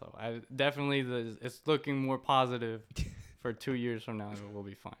whatnot. So I definitely it's looking more positive for 2 years from now. We'll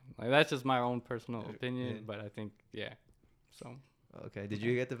be fine. Like that's just my own personal opinion, but I think So Okay. Did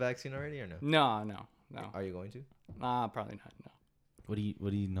you get the vaccine already or no? no. Are you going to? Probably not. No. What do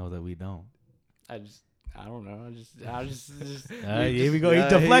you know that we don't? I don't know. I just Here we go. Yeah,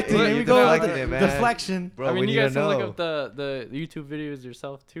 He deflected. he Here we go. deflected it, man. Deflection. Bro, I mean, we you need guys to can look know. up the YouTube videos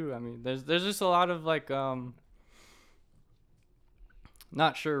yourself too. I mean, there's just a lot of like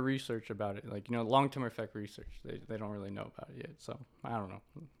not sure research about it. Like long-term effect research. They don't really know about it yet. So I don't know.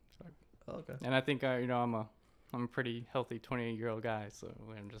 Okay. And I think I'm a pretty healthy 28-year-old guy. So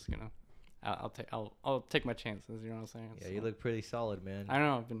I'm just gonna I'll take my chances. You know what I'm saying? Yeah, So, you look pretty solid, man. I don't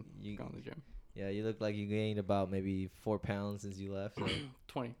know. I've been You- going to the gym. Yeah, you look like you gained about maybe 4 pounds since you left. So.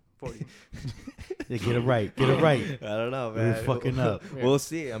 20, 40. Yeah, get it right. Get it right. I don't know, We're man. fucking up. Yeah. We'll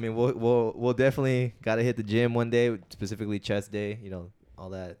see. I mean, we'll definitely gotta hit the gym one day, specifically chest day. All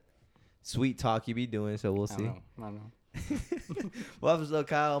that sweet talk you be doing. So we'll I see. don't know. Well, what's up,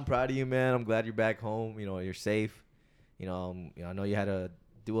 Kyle? I'm proud of you, man. I'm glad you're back home. You're safe. I know you had to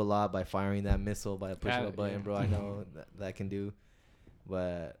do a lot by firing that missile by pushing a button, yeah. bro. I know that can do,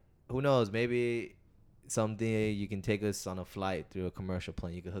 but who knows? Maybe someday you can take us on a flight through a commercial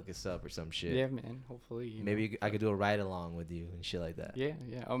plane. You could hook us up or some shit. Yeah, man. Hopefully. Maybe I could do a ride along with you and shit like that. Yeah.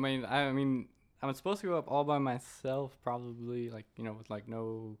 I mean, I'm supposed to go up all by myself, probably, with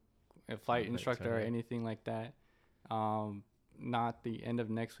no flight instructor or right. anything like that. Not the end of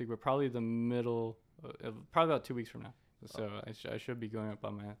next week, but probably the middle, probably about 2 weeks from now. So I should be going up by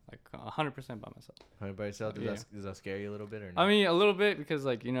 100% by myself. By yourself? Yeah. Does that scare you a little bit or no? I mean, a little bit because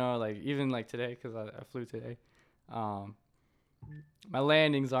even today, because I flew today, my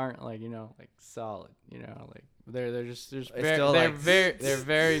landings aren't solid. They're just It's very, still, they're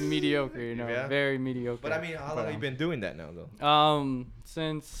very mediocre. Yeah. Very mediocre. But I mean, how long have you been doing that now, though?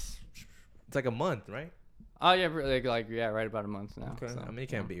 Since It's like a month, right? right about a month now. Okay. So, I mean, you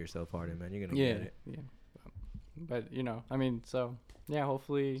can't beat yourself harder, man. You're gonna Yeah, get it. yeah. But I mean, so yeah,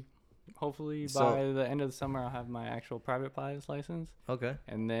 hopefully So- by the end of the summer I'll have my actual private pilot's license, Okay.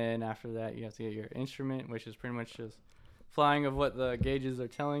 and then after that you have to get your instrument, which is pretty much just flying of what the gauges are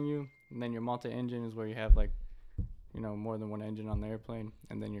telling you, and then your multi-engine is where you have more than one engine on the airplane,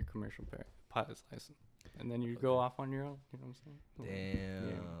 and then your commercial pilot's license, and then you go off on your own. You know what I'm saying? Damn.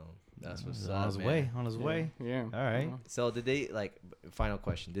 Yeah. That's what's on up, his man. way. On his way. Yeah. All right. So did they final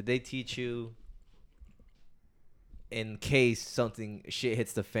question? Did they teach you in case shit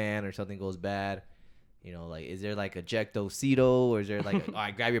hits the fan or something goes bad? Is there ejectocito, or is there all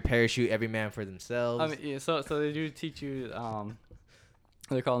right, grab your parachute, every man for themselves? I mean, yeah, so they do teach you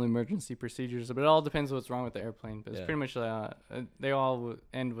they're called emergency procedures, but it all depends what's wrong with the airplane. But it's pretty much they all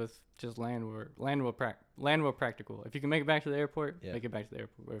end with just land well practical. If you can make it back to the airport, make it back to the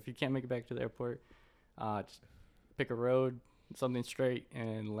airport. Or if you can't make it back to the airport, just pick a road, something straight,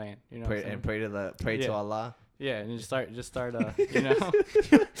 and land. pray to Allah. Yeah, and just start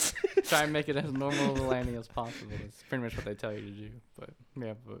try and make it as normal of a landing as possible. It's pretty much what they tell you to do. But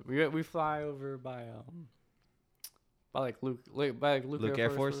yeah, we fly over by Luke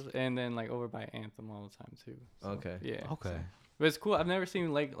Air Force, and then over by Anthem all the time too. So, Okay. Yeah. Okay. so- But it's cool. I've never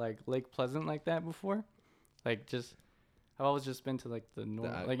seen Lake Pleasant like that before. I've always just been to the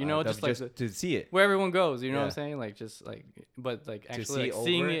north, just to see it. where everyone goes. You know what I'm Yeah. saying? But actually see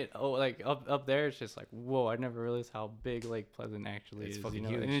seeing over it up there, it's just whoa! I never realized how big Lake Pleasant actually It's is. fucking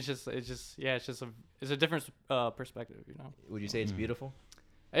And huge. it's a different perspective. Would you say it's beautiful?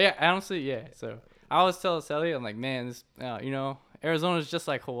 Yeah, honestly, yeah. So I always tell Sally, I'm like, man, this, Arizona's just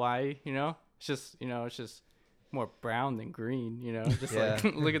like Hawaii. It's just more brown than green. Just Yeah.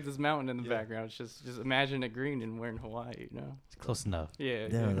 look at this mountain in the background. It's just imagine it green and we're in Hawaii. It's close enough. Yeah.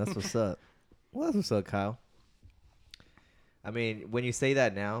 Yeah, that's what's up. Well, that's what's up, Kyle. I mean, when you say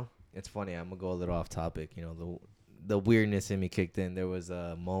that now, it's funny. I'm gonna go a little off topic. The weirdness in me kicked in. There was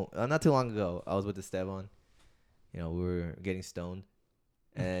a not too long ago. I was with Esteban. We were getting stoned,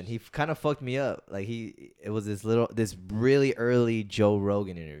 and he kind of fucked me up. It was this really early Joe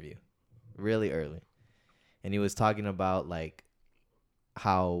Rogan interview, really early, and he was talking about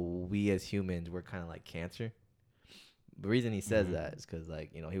how we as humans were kind of like cancer. The reason he says that is because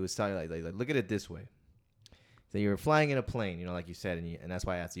he was talking like look at it this way. So you were flying in a plane, like you said, and that's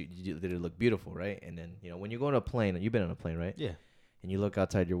why I asked you, did it look beautiful, right? And then when you go on a plane, you've been on a plane, right? Yeah. And you look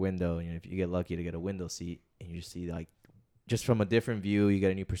outside your window, and if you get lucky to get a window seat, and you just see just from a different view, you get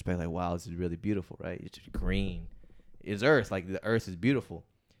a new perspective. Wow, this is really beautiful, right? It's just green. It's Earth, the Earth is beautiful.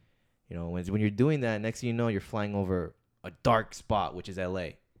 When you're doing that, next thing you know, you're flying over a dark spot, which is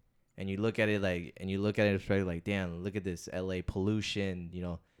LA. and you look at it like, damn, look at this LA pollution, you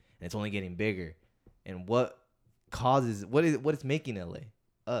know, and it's only getting bigger. And what is making LA?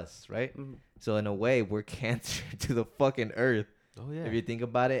 Us, right? Mhm. So in a way, we're cancer to the fucking earth. Oh yeah. If you think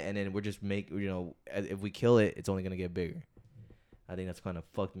about it, and then we're just if we kill it, it's only gonna get bigger. I think that's kind of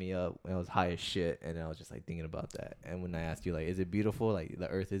fucked me up when I was high as shit, and I was just like thinking about that. And when I asked you, like, is it beautiful? Like, the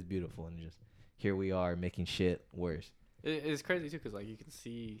earth is beautiful, and just here we are making shit worse. It's crazy too, cause like you can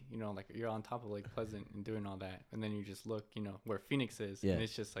see, you know, like you're on top of Lake Pleasant and doing all that, and then you just look, you know, where Phoenix is, Yeah. and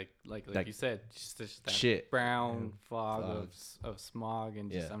it's just like you said, just that Shit. brown fog of smog,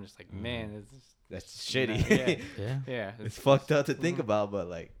 and just Yeah. I'm just like, man, That's shitty. Yeah. yeah, It's fucked up to think Mhm. about, but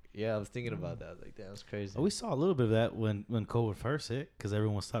like, yeah, I was thinking about that. I was like, damn, that's crazy. Oh, we saw a little bit of that when COVID first hit, because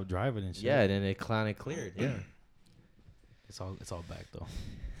everyone stopped driving and shit. Yeah, and then it kind of cleared. Yeah, It's all back though.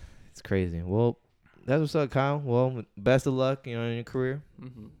 it's crazy. Well, that's what's up, Kyle. Well, best of luck, you know, in your career.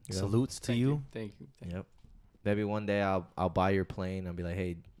 Mm-hmm. You know? Salutes to you. Thank you. Yep. Maybe one day I'll buy your plane. I'll be like,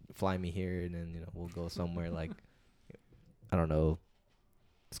 hey, fly me here, and then we'll go somewhere like, I don't know,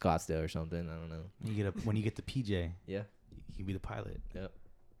 Scottsdale or something. I don't know. When you get the PJ, Yeah. you can be the pilot. Yep.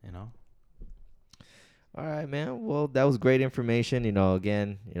 You know. All right, man. Well, that was great information.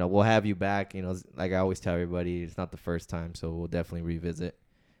 Again, we'll have you back. Like I always tell everybody, it's not the first time, so we'll definitely revisit.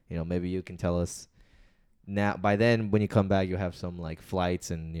 Maybe you can tell us now. By then, when you come back, you'll have some like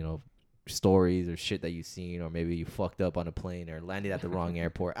flights and stories or shit that you've seen, or maybe you fucked up on a plane or landed at the wrong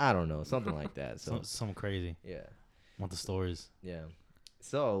airport. I don't know, something like that. So Something crazy. yeah, Want the stories? yeah.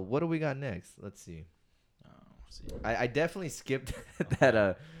 So what do we got next? Let's see. See. I definitely skipped that.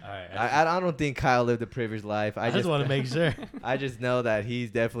 All right. I don't think Kyle lived a privileged life. I just want to make sure. I just know that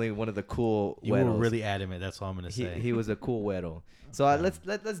he's definitely one of the cool You were güeros. really adamant. That's all I'm gonna say. He was a cool güero. So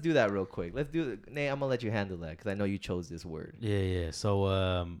let's do that real quick. Nate, I'm gonna let you handle that because I know you chose this word. Yeah.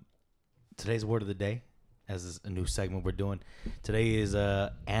 So today's word of the day, as is a new segment we're doing. Today is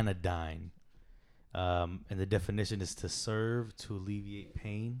anodyne, and the definition is to serve to alleviate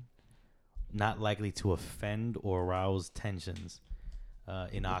pain, not likely to offend or arouse tensions,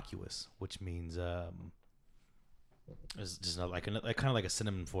 innocuous, which means it's just kind of like a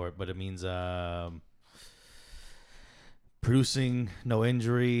synonym for it, but it means producing no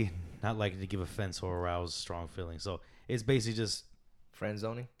injury, not likely to give offense or arouse strong feelings. So it's basically just Friend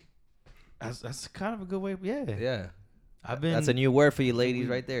zoning. that's kind of a good way. Yeah. Yeah. That's a new word for you ladies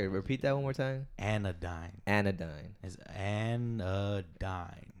right there. Repeat that one more time. anodyne. Anodyne. It's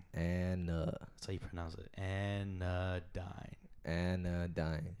anodyne. That's That's how you pronounce it. Anodyne.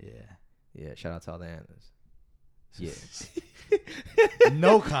 Anodyne. Yeah. Yeah. Shout out to all the Annas. Yeah.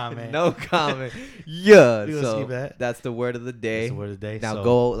 No comment. No comment. Yeah. We gonna So skip that. that's the word of the day. That's the word of the day. Now So,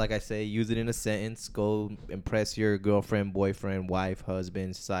 go, like I say, use it in a sentence. Go impress your girlfriend, boyfriend, wife,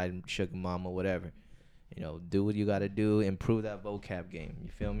 husband, side sugar mama, whatever. Do what you got to do. Improve that vocab game. You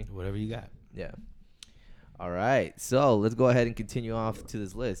feel me? whatever you got. Yeah. All right. So let's go ahead and continue off to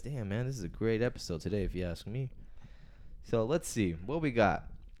this list. Damn, man, this is a great episode today, if you ask me. So let's see what we got.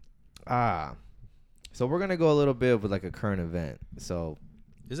 So we're gonna go a little bit with like a current event. So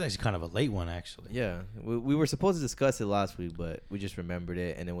This is actually kind of a late one, actually. yeah, we were supposed to discuss it last week, but we just remembered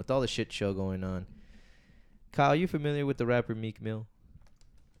it. And then with all the shit show going on, Kyle, you familiar with the rapper Meek Mill?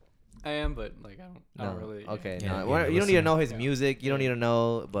 I am, but like I don't really. Okay, Yeah, no, yeah, you don't need to listen. know his Yeah. music. You don't need to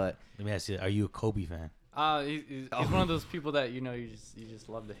know, but Let me ask you: are you a Kobe fan? He's one of those people that you just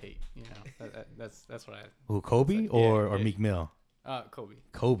love to hate. That's what I. Who, Kobe Yeah, or yeah. Meek Mill? Kobe.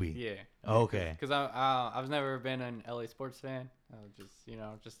 Kobe. Yeah. Oh, okay. Because I've never been an LA sports fan.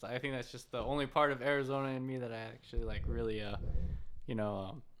 I think that's just the only part of Arizona in me that I actually like really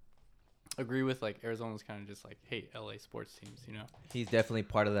agree with. Like Arizona's kind of just like hate LA sports teams. he's definitely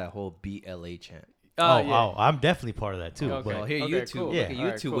part of that whole beat LA chant. Oh, I'm definitely part of that too. Okay. Oh, here Okay, you two, cool. look Yeah. at you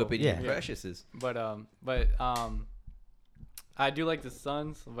Alright, two cool. whipping Yeah. your preciouses. But I do like the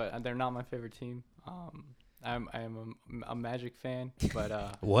Suns, but they're not my favorite team. I am a Magic fan,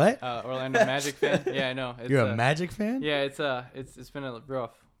 but What? Orlando Magic fan. Yeah, I know. It's, You're a Magic fan? Yeah, it's been a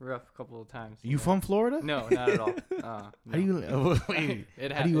rough couple of times. You from Florida? No, not at all. How do you? Wait,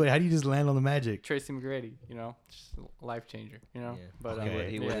 It how do you just land on the Magic? Tracy McGrady, just a life changer, Yeah. But Okay.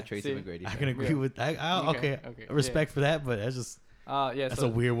 He was a yeah, Tracy see? McGrady. I fan. can agree Yeah. with. Okay. Okay. Respect for that, but that's just Yeah. that's so, a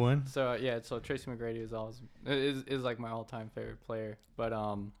weird one. So so Tracy McGrady is like my all-time favorite player. But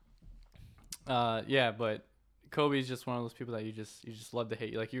but Kobe's just one of those people that you just love to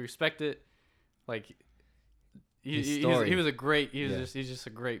hate. Like you respect it, like he was a great he's just a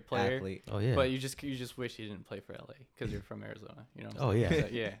great player. Athlete. Oh yeah. But you just wish he didn't play for LA because you're from Arizona, Oh, yeah.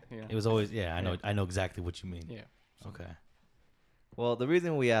 yeah. It was always I know exactly what you mean. Yeah. Okay. Well, the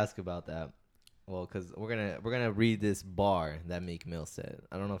reason we ask about that, well, because we're gonna read this bar that Meek Mill said.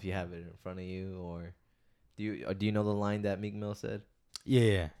 I don't know if you have it in front of you, or do you know the line that Meek Mill said?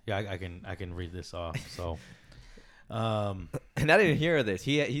 Yeah. I can read this off. So, And I didn't hear this.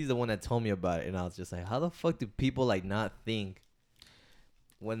 He's the one that told me about it, and I was just like, how the fuck do people like not think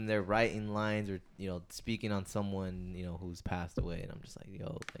when they're writing lines or speaking on someone who's passed away? And I'm just like,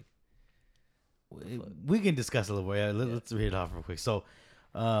 yo, like. we can discuss a little bit. Yeah, let's read it off real quick. So,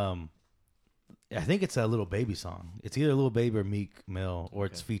 I think it's a Little Baby song. It's either Little Baby or Meek Mill, or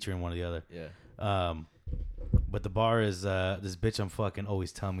it's featuring one or the other. Yeah. But the bar is this bitch I'm fucking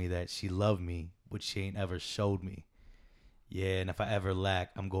always tell me that she loved me, which she ain't ever showed me. Yeah, and if I ever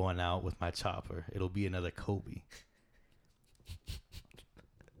lack, I'm going out with my chopper. It'll be another Kobe.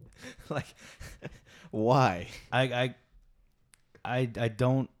 Like, why? I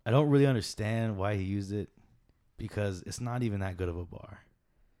don't really understand why he used it, because it's not even that good of a bar.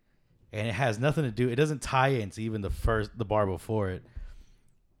 And it has nothing to do. It doesn't tie into even the bar before it.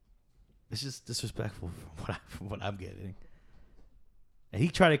 It's just disrespectful from what I'm getting. And he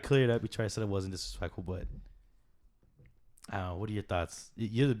tried to clear it up. He tried to say it wasn't disrespectful, but I don't know. What are your thoughts?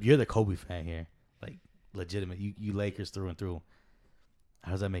 You're the Kobe fan here, like legitimate. You Lakers through and through.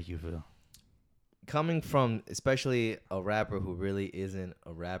 How does that make you feel? Coming from especially a rapper who really isn't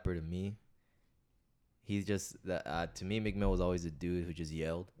a rapper to me, he's just to me, Meek Mill was always a dude who just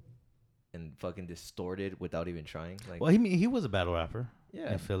yelled and fucking distorted without even trying. Like, well, he was a battle rapper,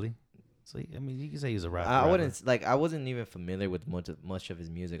 yeah, in Philly. So I mean, you can say he's a rapper. I wasn't even familiar with much of his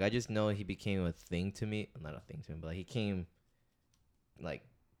music. I just know he became a thing to me. Not a thing to me, but like, he came like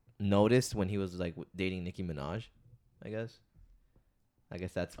noticed when he was like dating Nicki Minaj. I guess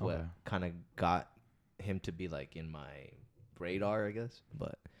that's what kind of got him to be like in my radar, I guess.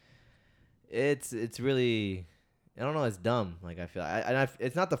 But it's really, I don't know, it's dumb. Like, I feel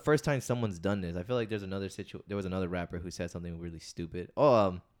it's not the first time someone's done this. I feel like there was another rapper who said something really stupid.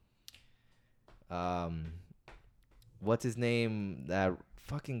 What's his name? That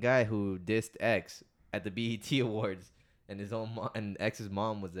fucking guy who dissed X at the BET Awards, and his own and X's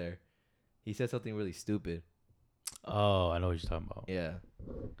mom was there. He said something really stupid. Oh, I know what you're talking about. Yeah.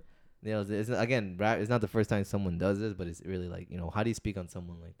 It's again, rap. It's not the first time someone does this, but it's really like, how do you speak on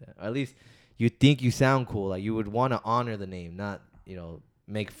someone like that? Or at least you think you sound cool. Like, you would want to honor the name, not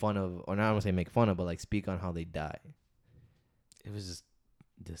make fun of, or not I don't say make fun of, but like speak on how they die. It was just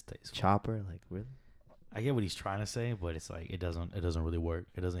distasteful. Chopper, like, really? I get what he's trying to say, but it's like it doesn't really work.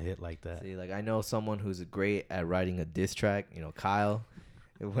 It doesn't hit like that. See, like, I know someone who's great at writing a diss track. Kyle.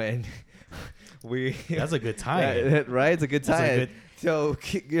 When that's a good time, right? It's a good time. So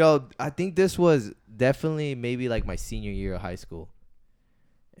I think this was definitely maybe like my senior year of high school,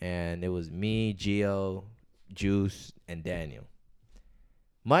 and it was me, Gio, Juice, and Daniel.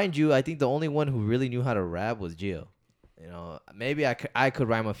 Mind you, I think the only one who really knew how to rap was Gio. Maybe I could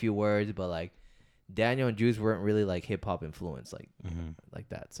rhyme a few words, but like Daniel and Juice weren't really like hip hop influenced like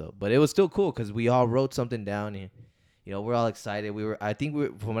that. So, but it was still cool because we all wrote something down here. We're all excited.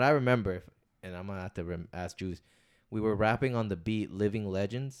 From what I remember, and I'm gonna have to ask Juice, we were rapping on the beat "Living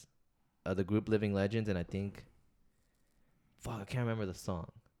Legends," the group Living Legends, and I think, I can't remember the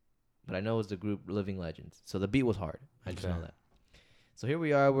song, but I know it was the group Living Legends. So the beat was hard. I just know that. So here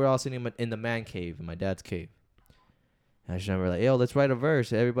we are. We're all sitting in the man cave, in my dad's cave. And I just remember like, yo, let's write a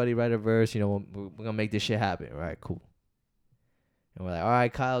verse. Everybody write a verse. We're gonna make this shit happen. All right, cool. And we're like, all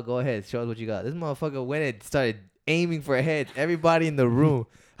right, Kyle, go ahead. Show us what you got. This motherfucker went and started aiming for heads. Everybody in the room.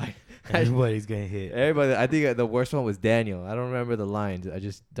 Everybody's getting hit. Everybody. I think the worst one was Daniel. I don't remember the lines. I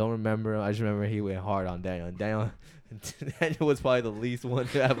just don't remember him. I just remember he went hard on Daniel. And Daniel was probably the least one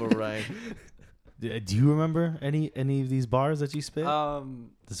to have a rhyme. Do you remember any of these bars that you spit?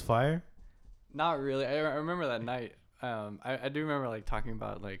 This fire? Not really. I remember that night. I do remember like talking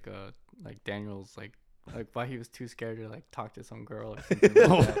about like Daniel's like why he was too scared to like talk to some girl or something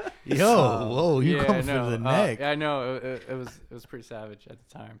like that. Whoa, you coming for the neck. Yeah, I know. It was pretty savage at the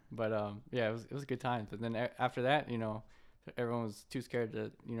time. But yeah, it was a good time. But then after that, everyone was too scared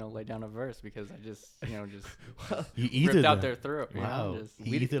to, lay down a verse because I just you ripped out their throat. Wow.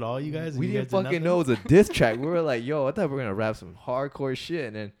 We did all you guys? We didn't fucking know it was a diss track. We were like, yo, I thought we were going to rap some hardcore shit.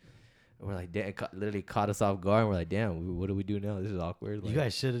 And then we're like, damn, it literally caught us off guard. And we're like, damn, what do we do now? This is awkward. Like, you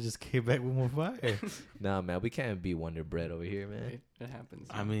guys should have just came back with more fire. Nah, man, we can't be Wonder Bread over here, man. It happens.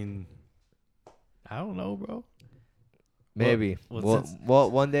 I mean, I don't know, bro. Maybe. Well,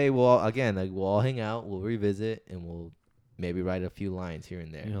 one day we'll all hang out, we'll revisit, and we'll maybe write a few lines here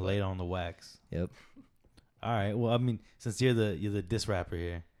and there. Lay it on the wax. Yep. All right. Well, I mean, since you're the diss rapper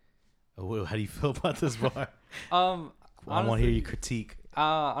here, how do you feel about this bar? I want to hear you Honestly, critique.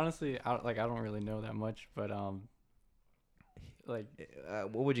 Honestly, I don't really know that much, but like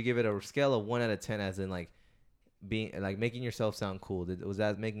What would you give it a scale of 1 out of 10? As in like being like making yourself sound cool. Was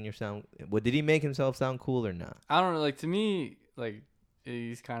that making your sound? What did he make himself sound cool or not? I don't know. Like to me, like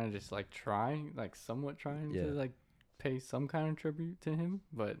he's kind of just like trying, like somewhat trying Yeah. to like pay some kind of tribute to him,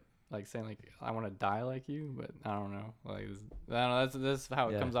 but like saying like I want to die like you, but I don't know. Like I don't know. That's how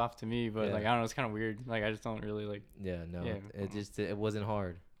it Yeah. comes off to me, but Yeah. like I don't know. It's kind of weird. Like I just don't really like. Yeah, no, Yeah. it wasn't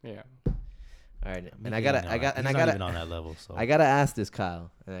hard. Yeah. All right, Me and I getting gotta on I that- got and he's I not gotta even on that level. So I gotta ask this,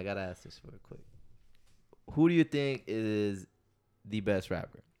 Kyle, and I gotta ask this real quick. Who do you think is the best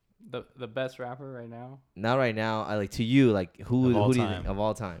rapper? The best rapper right now. Not right now. I like to you. Like who Of all who do you time. think of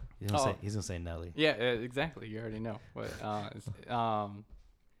all time? he's gonna say Nelly. Yeah, exactly. You already know. But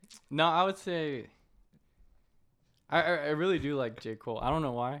no, I would say. I really do like J. Cole. I don't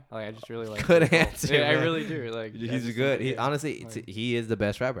know why. Like I just really like. Good J. Cole. answer, Yeah, I man. really do. Like I He's just good. like, He yeah, honestly, like- he is the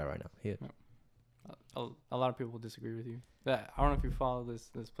best rapper right now. He is. a lot of people disagree with you. That I don't know if you follow this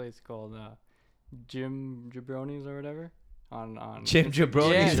place called Jim Jabronis or whatever on Jim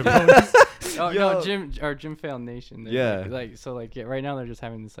Jabronis. Jabronis. Oh Yo. no, Jim Fail Nation. They're Yeah. like so like yeah, right now they're just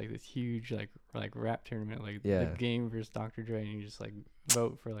having this huge like rap tournament like Yeah. the game versus Dr. Dre, and you just like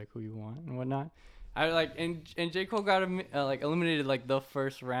vote for like who you want and whatnot. I like and J. Cole got eliminated like the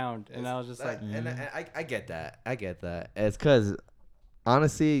first round, and I was just like, and I get that. I get that. It's because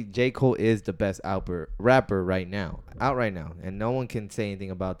honestly, J. Cole is the best rapper right now, out right now, and no one can say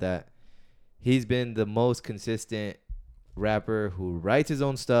anything about that. He's been the most consistent rapper who writes his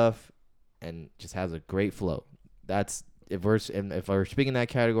own stuff and just has a great flow. That's if we're speaking that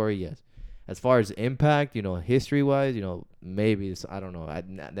category, yes. As far as impact, history wise, maybe it's, I don't know.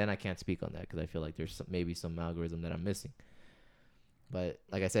 Then I can't speak on that because I feel like there's maybe some algorithm that I'm missing. But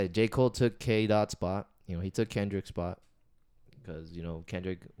like I said, J. Cole took K. Dot's spot. He took Kendrick's spot because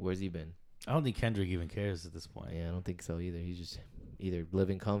Kendrick, where's he been? I don't think Kendrick even cares at this point. Yeah, I don't think so either. He's just either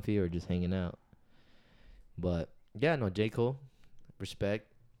living comfy or just hanging out. But yeah, no, J. Cole, respect.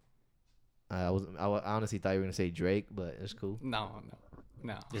 I honestly thought you were gonna say Drake, but it's cool. no.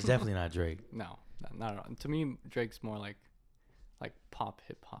 It's definitely not Drake. No, not at all. To me, Drake's more like pop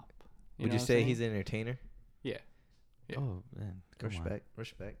hip hop. Would you say he's an entertainer? Yeah. Yeah. Oh man, come on.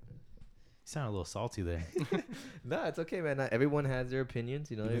 Respect. You sound a little salty there. No, it's okay, man. Not everyone has their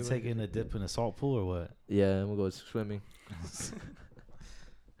opinions, You been everyone- taking a dip in a salt pool or what? Yeah, I'm gonna go swimming.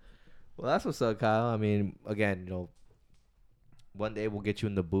 Well, that's what's up, Kyle. I mean, again, one day we'll get you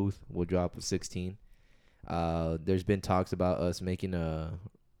in the booth. We'll drop a 16. There's been talks about us making a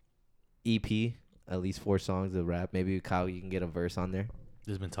EP, at least 4 songs of rap. Maybe Kyle, you can get a verse on there.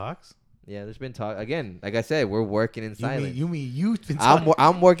 There's been talks. Yeah, there's been talk. Again, like I said, we're working in silence. You mean you've been talking?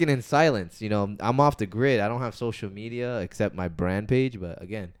 I'm working in silence. I'm off the grid. I don't have social media except my brand page. But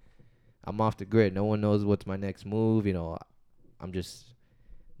again, I'm off the grid. No one knows what's my next move. I'm just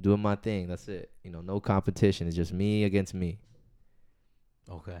doing my thing. That's it. No competition. It's just me against me.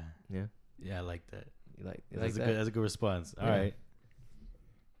 Okay. Yeah. Yeah, I like that. You like That's that? a good response. All Yeah. right.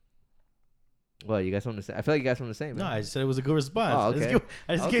 Well, you guys want to say? I feel like you guys want to say, man. No, I just said it was a good response. Oh, okay.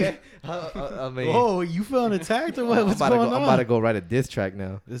 I just Okay. gave. I mean, Oh, you feeling attacked or what? I'm What's about to going go, on? I'm about to go write a diss track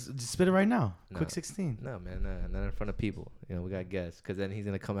now. Just spit it right now. No. Quick 16. No, man, not in front of people. We got guests, because then he's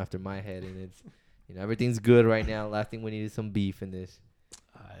gonna come after my head, and it's, everything's good right now. Last thing we need is some beef in this.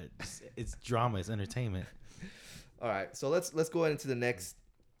 It's drama. It's entertainment. All right, so let's go into the next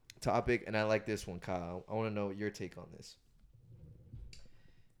topic, and I like this one, Kyle. I want to know your take on this.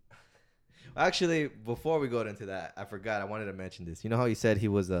 Actually, before we go into that, I forgot. I wanted to mention this. You know how you said he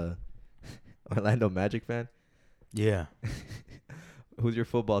was a Orlando Magic fan? Yeah. Who's your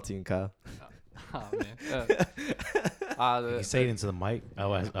football team, Kyle? Oh man. You say it into the mic. I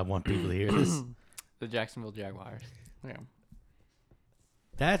want people to hear this. The Jacksonville Jaguars. Yeah.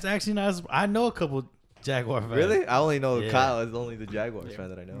 That's actually not. I know a couple Jaguar fans. Really? I only know Yeah. Kyle is only the Jaguars Yeah. fan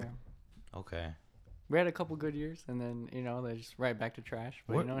that I know. Yeah. Okay. We had a couple good years, and then they're just right back to trash.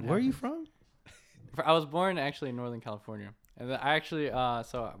 But Where are you from? I was born actually in Northern California, and then I actually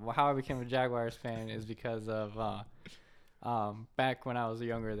so how I became a Jaguars fan is because of back when I was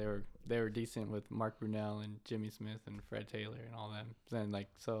younger, they were decent with Mark Brunell and Jimmy Smith and Fred Taylor and all them. Then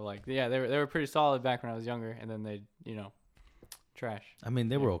they were pretty solid back when I was younger, and then they trash. I mean,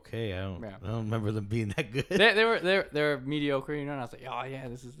 they were okay. I don't remember them being that good. They're mediocre, you know. And I was like, oh yeah,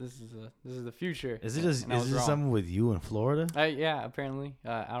 this is the future. Is it just And I was wrong. something with you in Florida? Yeah, apparently.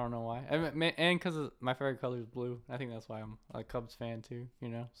 I don't know why. And because my favorite color is blue. I think that's why I'm a Cubs fan too. You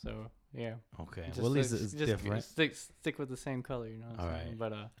know, so yeah. Okay. Just Well, at least it's just different. Stick with the same color, you know. What I'm All saying? right.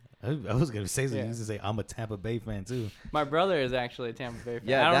 But I was gonna say something. Yeah. You used to say I'm a Tampa Bay fan too. my brother is actually a Tampa Bay fan.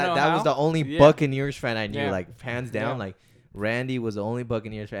 I Yeah, don't know that was how. the only Yeah. Buccaneers fan I knew, Yeah. like hands down. Yeah. Like Randy was the only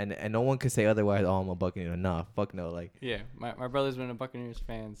Buccaneers fan, and no one could say otherwise. Oh, I'm a Buccaneer. Nah, fuck no. Like Yeah, my brother's been a Buccaneers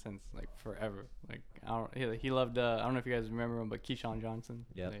fan since like forever. Like he loved I don't know if you guys remember him, but Keyshawn Johnson.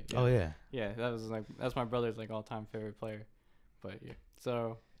 Yep. Like, Oh yeah. Yeah, that's my brother's like all time favorite player. But yeah,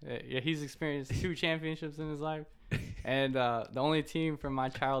 so yeah, he's experienced 2 championships in his life, and the only team from my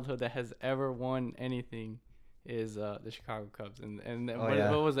childhood that has ever won anything is the Chicago Cubs. And Oh, what, yeah.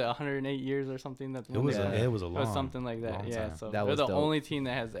 what was it, 108 years or something? That's It was Yeah. it was a it long. was something like that. long Yeah, time. so That they're was the dope. only team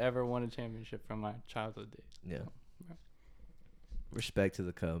that has ever won a championship from my childhood days. yeah. Yeah. Respect to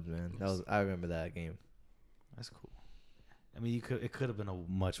the Cubs, man. I remember that game. That's cool. I mean, it could have been a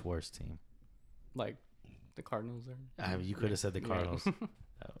much worse team. Like the Cardinals are. I mean, you could have said the Yeah. Cardinals.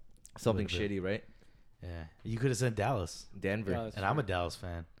 Something Would've been. shitty, right? Yeah, you could have said Dallas, Denver. Yeah, that's and I'm a true. Dallas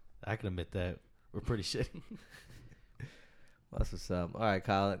fan. I can admit that we're pretty shitty. That's what's up. All right,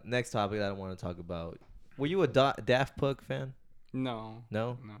 Kyle. Next topic that I want to talk about. Were you a Daft Punk fan? No.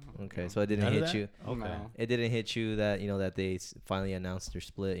 No. No. Okay, so it didn't None of hit that? you. Okay. No. It didn't hit you that that they finally announced their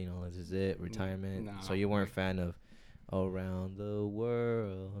split. This is it, retirement. No. So you weren't a fan of Around the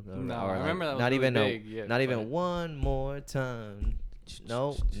World. No, or I remember that was not really even big, yeah, not even but- one more time.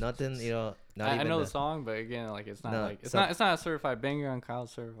 No, nothing. Not I even. know the song, but again, like it's not No, like it's some- not a certified banger on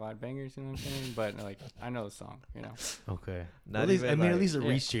Kyle's certified bangers. You know what I'm saying? But like I know the song. You know. Okay. Not At least, even I mean, like- at least it Yeah.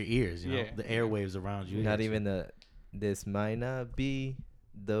 reached your ears. You know, Yeah. the airwaves around you. Not even this might not be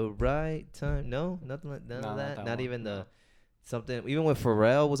the right time. No, nothing like none No, of not that. that Not one, even no. the something. Even when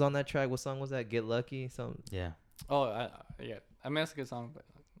Pharrell was on that track, what song was that? Get Lucky. Some. Yeah. Oh, yeah. I mean, that's a good song, but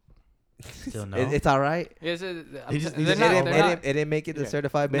Still no. It's all right. yes, He just- It they're not. didn't, They're it not didn't- it didn't make it to yeah.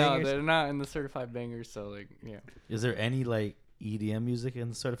 certified no, bangers. they're not in the certified bangers. So like, yeah. Is there any like EDM music in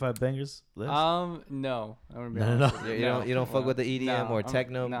the certified bangers list? No. I wouldn't be No, honest no. with You don't fuck with the EDM or I'm-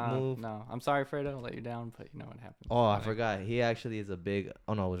 techno no, move? No, I'm sorry, Fredo, I'll let you down, but you know what happened. Oh, I Like, forgot. He actually is a big.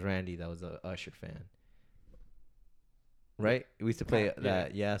 Oh no, it was Randy that was a Usher fan. Right? We used to play Yeah.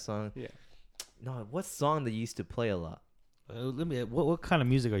 that Yeah song. Yeah. No, what song they used to play a lot? Let me. What kind of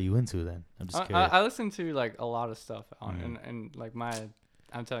music are you into then? I'm just curious. I listen to like a lot of stuff on Mhm. and like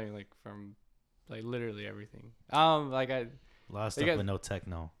I'm telling you, like from like literally everything. Like a lot of stuff, got- but no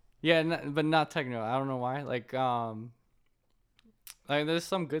techno. yeah, but not techno. I don't know why. Like there's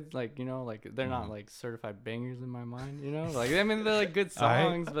some good like like they're not like certified bangers in my mind. Like I mean they're like good All right.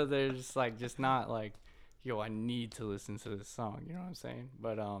 songs, but they're just not like I need to listen to this song. You know what I'm saying?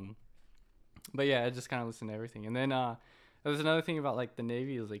 But yeah, I just kind of listen to everything. And then there's another thing about like the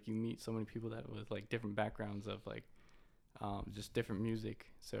Navy is like you meet so many people that with like different backgrounds of like just different music.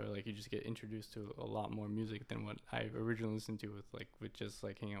 So like you just get introduced to a lot more music than what I originally listened to with just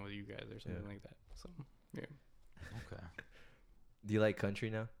like hanging out with you guys or something like that. So yeah. Okay. Do you like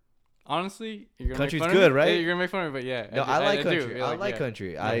country now? Honestly, you're gonna Country's make fun of good, me? right? You're gonna make fun of me, but yeah. No, I like country. do. I like yeah.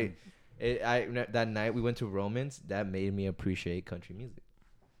 country. Yeah. That night we went to Romans. That made me appreciate country music.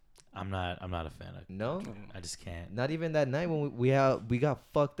 I'm not a fan of. No, I just can't. not even that night when we got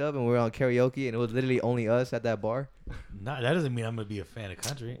fucked up and we were on karaoke and it was literally only us at that bar. Not that doesn't mean I'm gonna be a fan of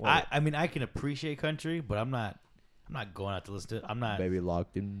country. What? I mean I can appreciate country, but I'm not going out to listen to it. I'm not. Baby,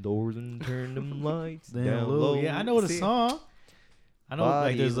 lock them doors and turn them lights Down down low. low. Yeah, I know the See? song. I know like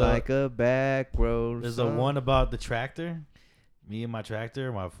Body's there's like a back row. there's a one about the tractor. Me and my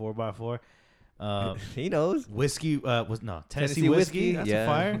tractor, my 4x4. He knows. Whiskey was no Tennessee whiskey. That's yeah. a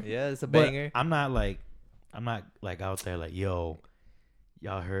fire. Yeah, it's a But banger. I'm not like out there like yo,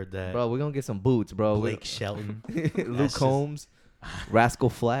 y'all heard that? Bro, we're gonna get some boots, bro. Blake Shelton, Luke just- Combs, Rascal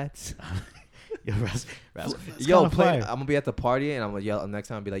Flats. yo, Rascal Flatts Yo, kinda play. fire. I'm gonna be at the party and I'm gonna yell next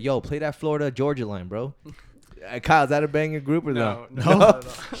time. I'll be like, "Yo, play that Florida Georgia line, bro." Kyle, is that a banger group or no? No.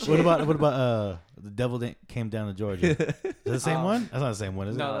 What about the devil came down to Georgia? Is that the same one? That's not the same one,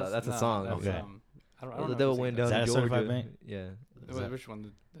 is it? No, that's a song. That's, Okay. I don't Oh, know the if devil it's went like down Is to that a certified Georgia. bang? Yeah. Is that- Which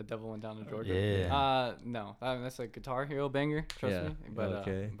one? The devil went down to Georgia. Yeah. No, that's a Guitar Hero banger. Trust Yeah, me. But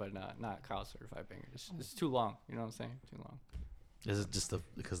okay. but not Kyle certified banger. It's too long. You know what I'm saying? Too long. Is it just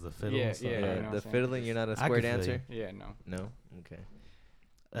because of the fiddle? Yeah, and stuff? yeah. Yeah, you know what the I'm saying? fiddling. You're not a I square can feel dancer. Yeah, no. No. Okay.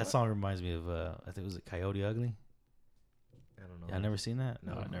 That song reminds me of I think was it Coyote Ugly? I don't know. Yeah, I never seen that.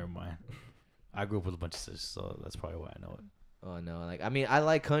 No. No, never mind. I grew up with a bunch of sisters, so that's probably why I know it. Oh no, like I mean, I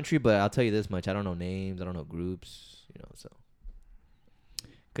like country, but I'll tell you this much: I don't know names, I don't know groups, so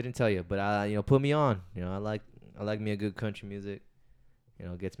couldn't tell you. But put me on. I like me a good country music.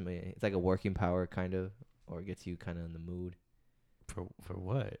 Gets me. It's like a working power kind of, or gets you kind of in the mood. For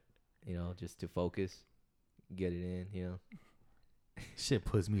what? Just to focus, get it in. Shit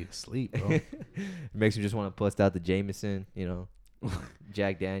puts me to sleep, bro. Makes me just want to bust out the Jameson.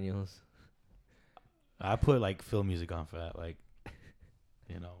 Jack Daniels. I put like film music on for that, like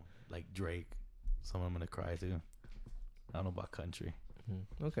Drake. Someone I'm gonna cry to. I don't know about country.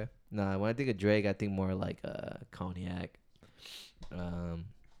 Okay. Nah, when I think of Drake, I think more like cognac, a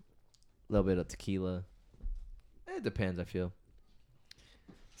little bit of tequila. It depends, I feel.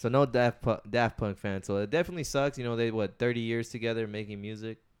 So no Daft Punk fan. So it definitely sucks. They 30 years together making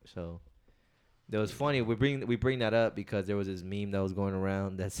music. So it was funny. We bring that up because there was this meme that was going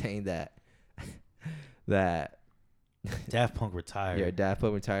around that's saying that Daft Punk retired. Yeah, Daft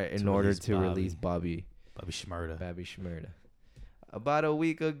Punk retired in order to release Bobby Shmurda. About a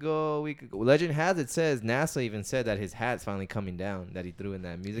week ago. Legend has it says NASA even said that his hat's finally coming down that he threw in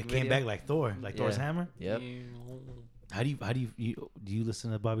that music video. Came back like Thor, Thor's hammer. Yep. How do you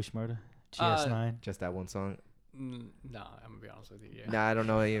listen to Bobby Shmurda? GS9? Just that one song. No, I'm gonna be honest with you. Yeah. Nah, I don't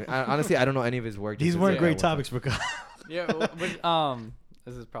know. Honestly, I don't know any of his work. These weren't great topics for. Yeah,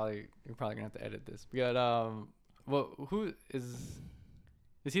 this is you're probably gonna have to edit this. But who is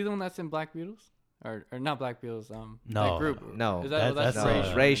he the one that's in Black Beatles or not Black Beatles? No, that group. No,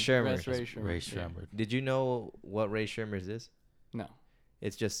 that's Ray Sherman. Ray Sherman. Yeah. Did you know what Ray Sherman's is? No.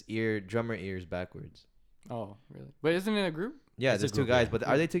 It's just drummer ears backwards. Oh, really? But isn't it a group? Yeah, It's there's a two group, guys, yeah. but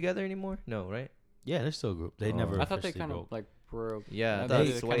are they together anymore? No, right? Yeah, they're still a group. They Oh. never. I thought they officially kind broke. of like broke. Yeah, I that's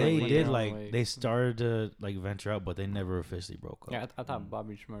thought the way They went did down, like they started to like venture out, but they never officially broke up. Yeah, I thought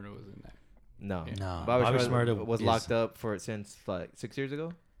Bobby Shmurda was in that. No. Yeah. No, Bobby Shmurda was is locked up since like 6 years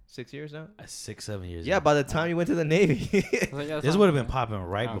ago. 6 years now. 6-7 years. Yeah, ago. by the time you went to the Navy. This would have been popping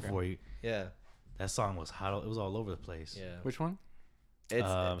right Okay. before you. Yeah. That song was hot. It was all over the place. Yeah. Which one?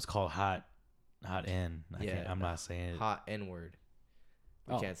 It's called Hot N. I'm not saying it. Hot N word.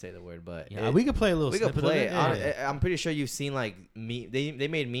 We can't say the word, but Yeah, we could play a little. we could snippet play of it. it. Yeah. I'm pretty sure you've seen like they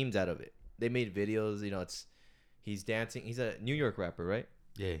made memes out of it. They made videos. He's dancing. He's a New York rapper, right?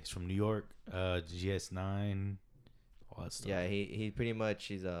 Yeah, he's from New York. GS9. All that stuff. Yeah, he pretty much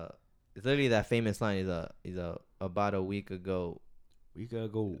it's literally that famous line. He's about a week ago. We gotta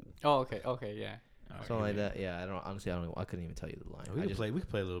go. Oh, okay, yeah. Something like that. Yeah, I don't know. I couldn't even tell you the line. We can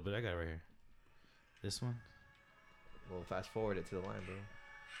play a little bit. I got it right here. This one. Well, fast forward it to the line, bro.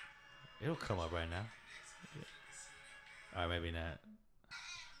 It'll come up right now. All right, maybe not.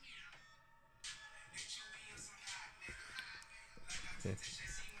 Okay.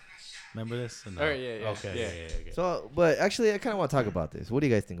 Remember this? Or no? Oh, yeah. Okay, yeah. Okay. So, but actually, I kind of want to talk about this. What do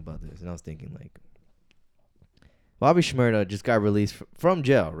you guys think about this? And I was thinking, like, Bobby Shmurda just got released from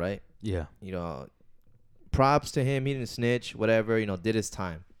jail, right? Yeah. Props to him. He didn't snitch, whatever, did his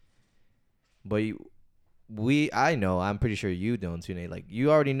time. But I'm pretty sure you don't, Tune. Like,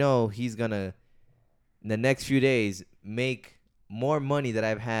 you already know he's going to, in the next few days, make more money that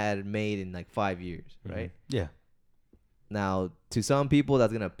I've had made in like 5 years, right? Mm-hmm. Yeah. Now, to some people,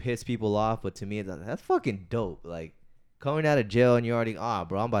 that's going to piss people off. But to me, that's fucking dope. Like, coming out of jail and you're already,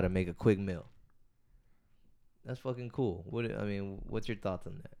 bro, I'm about to make a quick meal. That's fucking cool. What's your thoughts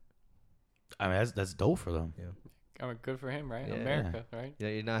on that? I mean, that's dope for them. Yeah. I mean, good for him, right? Yeah. America, right? Yeah,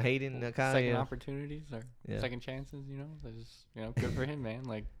 you're not hating that kind Second of opportunities or second chances, They're just, good for him, man.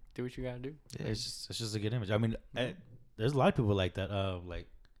 Like, do what you gotta do. Yeah, it's just a good image. I mean, there's a lot of people like that.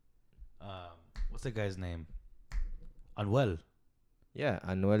 What's the guy's name? Anuel. Yeah,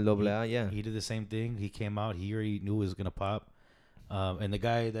 Anuel AA, yeah. He did the same thing. He came out. He already knew it was gonna pop. And the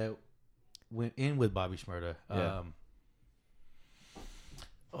guy that went in with Bobby Shmurda. Yeah.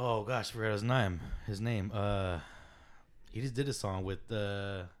 Oh gosh, I forgot his name. He just did a song with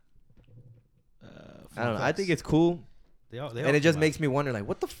I don't know. I think it's cool. And it just makes me wonder, like,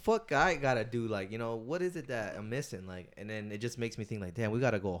 what the fuck I gotta do? Like, what is it that I'm missing? Like, and then it just makes me think, like, damn, we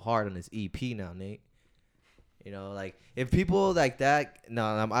gotta go hard on this EP now, Nate. Like, if people like that,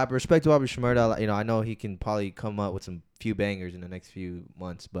 I respect Bobby Shmurda. I know he can probably come up with some few bangers in the next few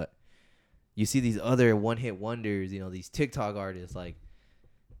months, but you see these other one-hit wonders, these TikTok artists, like,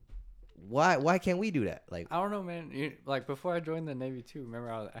 why can't we do that? Like, I don't know, man. Like, before I joined the Navy too,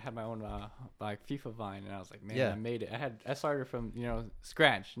 remember I had my own like FIFA Vine, and I was like, man, I made it. I started from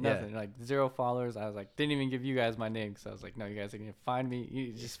scratch, nothing, like 0 followers. I was like, didn't even give you guys my name, so I was like, no, you guys are gonna find me.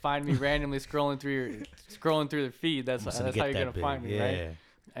 You just find me randomly scrolling through the feed. That's how you're gonna find me, right?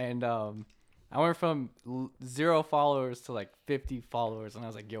 And I went from 0 followers to like 50 followers, and I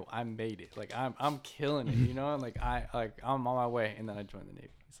was like, "Yo, I made it! Like I'm killing it, you know? And like I'm on my way." And then I joined the Navy.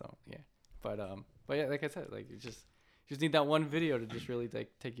 So yeah, but yeah, like I said, like you just need that one video to just really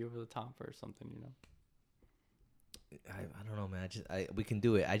like take you over the top or something, you know? I don't know, man. We can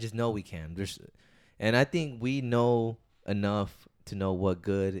do it. I just know we can. And I think we know enough to know what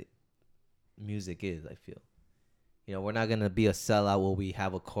good music is. I feel. You know, we're not gonna be a sellout where we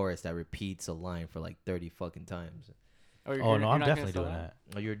have a chorus that repeats a line for like 30 fucking times. Oh no, I'm definitely doing that.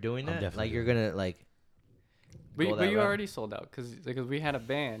 Oh, you're doing I'm that? definitely Like you're doing gonna like. But go that you route? already sold out because we had a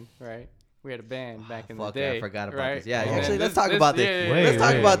band, right? We had a band back in the Fuck, day. I forgot about right? this. Yeah, Oh. actually, let's This- talk this- about this. yeah, yeah, Wait, Let's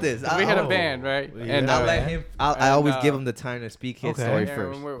talk wait. about this. We had a Oh. band, right? Yeah. And I'll let him. I and, always give him the time to speak his Okay. story yeah,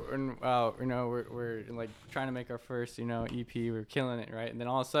 first. you know, we're like trying to make our first, you know, EP. We're killing it, right? And then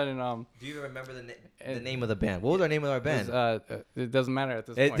all of a sudden, Do you even remember the name of the band? What was our name of our band? it doesn't matter at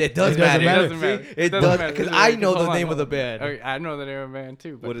this It, point. it does It doesn't matter. matter. It doesn't matter. See? It doesn't does matter. because I know Hold the on, name of hold the on. band. Okay, I know the name of the band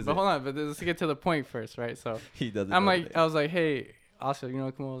too. But, What is but it? hold on, but let's get to the point first, right? So He doesn't. I'm know like, the I was like, hey, Oscar, you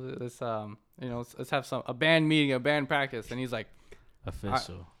know, come on, let's you know, let's have a band meeting, a band practice. And he's like,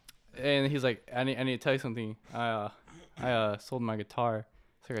 Official. I need to tell you something. I sold my guitar,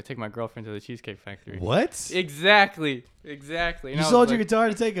 so I gotta take my girlfriend to the Cheesecake Factory. What? Exactly. And You I was sold your like, guitar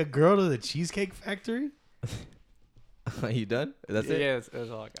to take a girl to the Cheesecake Factory? Are you done? That's it. Yeah, that's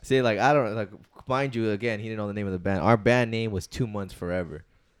all I got. See, like I don't like. Mind you, again, he didn't know the name of the band. Our band name was 2 Months Forever.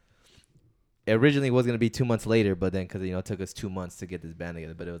 It originally was gonna be 2 months later, but then because it took us 2 months to get this band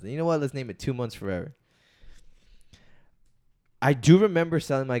together. But it was, you know what? Let's name it 2 Months Forever. I do remember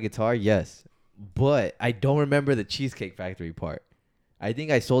selling my guitar, yes, but I don't remember the Cheesecake Factory part. I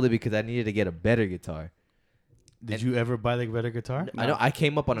think I sold it because I needed to get a better guitar. Did you ever buy the better guitar? I know I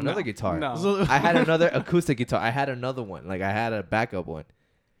came up on another No. guitar. No. So- I had another acoustic guitar. I had another one. Like I had a backup one.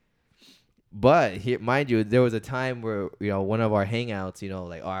 But here, mind you, there was a time where one of our hangouts,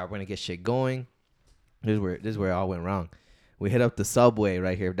 like, all right, we're gonna get shit going. This is where it all went wrong. We hit up the Subway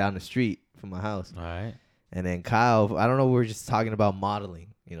right here down the street from my house, All right. and then Kyle, I don't know, we were just talking about modeling,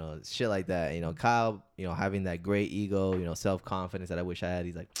 shit like that. Kyle, having that great ego, self confidence that I wish I had.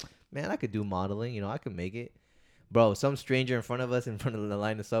 He's like, man, I could do modeling. I could make it. Bro, some stranger in front of us, in front of the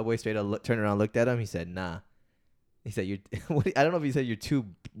line of Subway, straight up turned around, looked at him. He said, nah. He said, I don't know if he said you're too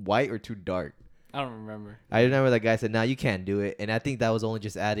white or too dark. I don't remember. I remember that guy said, nah, you can't do it. And I think that was only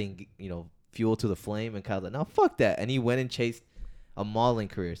just adding, fuel to the flame. And Kyle's like, no, fuck that. And he went and chased a modeling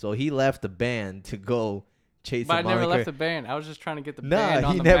career. So he left the band to go chase But a I modeling never career. left the band. I was just trying to get the Nah, band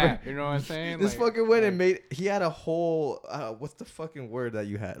on he the never- map. You know what I'm saying? This Like, fucking went and like, he had a whole, what's the fucking word that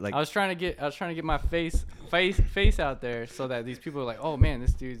you had? Like, I was trying to get my face out there so that these people are like, oh man,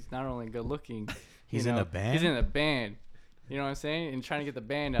 this dude's not only good looking, He's in a band? He's in a band. You know what I'm saying? And trying to get the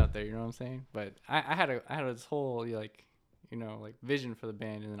band out there. You know what I'm saying? But I had this whole like vision for the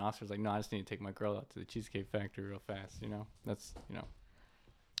band, and then Oscar's like, no, I just need to take my girl out to the Cheesecake Factory real fast. That's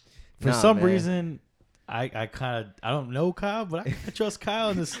For Nah, some man. reason, I don't know Kyle, but I trust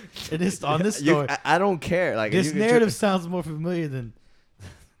Kyle on this on this story. I don't care. Like, This you can narrative sounds more familiar than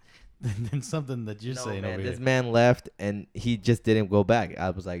something that you're No, saying man, over this here. man left and he just didn't go back.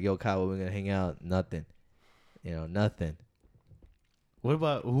 I was like, yo, Kyle, we're gonna hang out. Nothing. Nothing. Who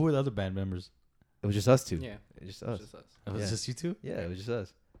were the other band members? It was just us two. yeah. It was just It's us. just us. It was Yeah. just you two. Yeah, it was just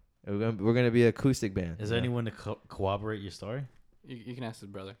us. We're gonna be an acoustic band. Is there anyone to corroborate your story? You can ask his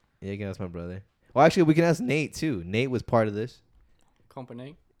brother, Yeah, you can ask my brother. Well, actually, we can ask Nate too. Nate was part of this.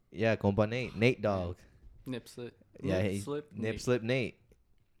 Company, Yeah, compa Nate. Nate dog. Nip Slip. Yeah, Nip he- Slip. Nip Nate. slip Nate.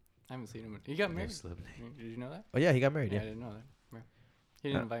 I haven't seen him. He got married. Slip Nate. Did you know that? Oh yeah, he got married. I Yeah. didn't know that. Yeah. He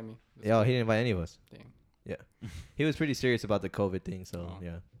didn't Uh, invite me. Yeah, he didn't invite any of us. Dang. He was pretty serious about the COVID thing, so Oh.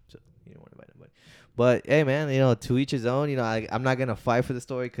 yeah. So he didn't want to invite anybody. But hey, man, to each his own. I'm not gonna fight for the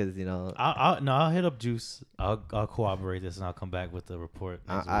story because I'll hit up Juice. I'll corroborate this and I'll come back with the report.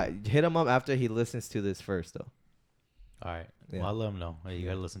 next I week. hit him up after he listens to this first, though. All right. Yeah. Well, I'll let him know. Hey, you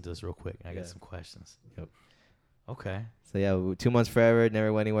Yeah. gotta listen to this real quick. I Yeah. got some questions. Yep. Okay. So yeah, 2 months forever,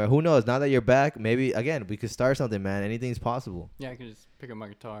 never went anywhere. Who knows? Now that you're back, maybe again we could start something, man. Anything's possible. Yeah, I can just pick up my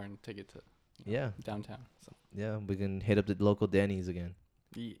guitar and take it to Yeah, downtown. So yeah, we can hit up the local Denny's again.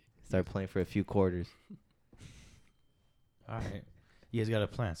 yeah. Start playing for a few quarters. All right. You guys got a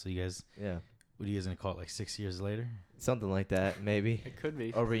plan. So you guys, Yeah, what are you guys gonna call it? Like 6 years later? something like that, maybe It could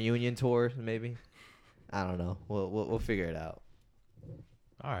be. a reunion tour, maybe. I don't know. We'll figure it out.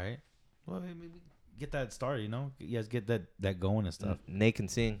 All right. Well, maybe get that started. You guys get that going and stuff. Nate can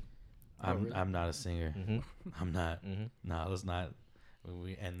sing. really? I'm not a singer. Mm-hmm. I'm not. Mm-hmm. No, let's not.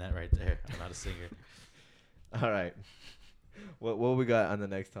 We end that right there. I'm not a singer. All right. What we got on the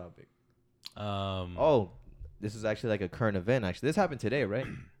next topic? Oh, this is actually like a current event. Actually, this happened today, right?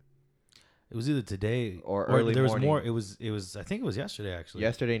 It was either today Or early there was morning. more. It was. I think it was yesterday actually.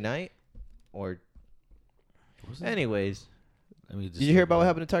 Yesterday night, or Was it? anyways. Let me just Did you hear look about it what up.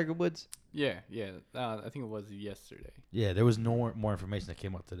 happened to Tiger Woods? Yeah. I think it was yesterday. Yeah, there was no more information that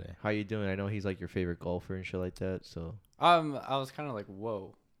came out today. How you doing? I know he's like your favorite golfer and shit like that. So I was kind of like,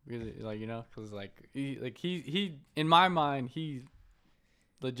 whoa, really, like, you know, because he in my mind he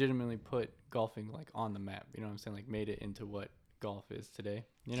legitimately put golfing like on the map. You know what I'm saying? Like made it into what golf is today.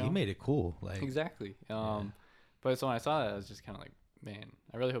 You know, He made it cool. Like exactly. Yeah. But so when I saw that, I was just kind of like, man,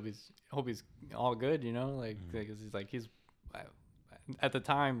 I really hope he's all good. You know, like Mhm. because he's at the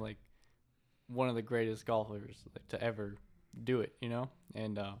time like one of the greatest golfers like, to ever do it. You know,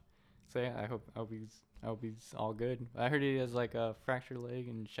 and so yeah, I hope he's all good. I heard he has like a fractured leg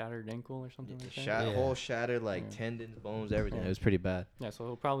and shattered ankle or something like that. Yeah. whole shattered like Yeah. tendons, bones, everything. Yeah. It was pretty bad. Yeah, so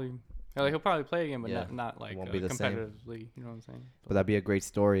he'll probably play again, but Yeah. not like Won't be the same. competitively. You know what I'm saying? But that'd be a great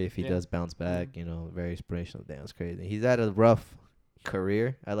story if he Yeah. does bounce back. You know, very inspirational. Damn, it's crazy. He's had a rough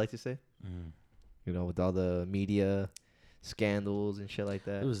career, I like to say. Mhm. You know, with all the media scandals and shit like It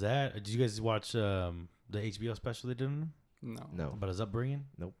that. was that. Did you guys watch the HBO special they did on him No. No. about his upbringing?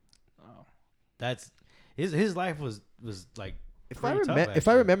 Nope. Oh, that's his life was like. If I, pretty tough, if I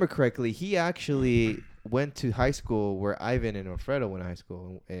actually. remember correctly, he actually went to high school where Ivan and Alfredo went to high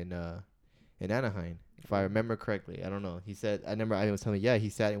school in Anaheim. If I remember correctly, I don't know. He said I remember Ivan was telling me, yeah, he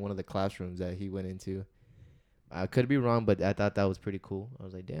sat in one of the classrooms that he went into. I could be wrong, but I thought that was pretty cool. I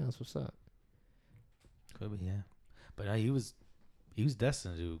was like, damn, that's what's up. Could be, yeah. But he was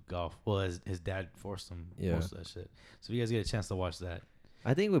destined to do golf. Well, his dad forced him Yeah. most of that shit. So if you guys get a chance to watch that,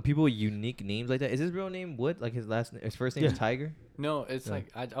 I think with people with unique names like that, is his real name Wood? Like his first name is Yeah. Tiger? No, it's Yeah.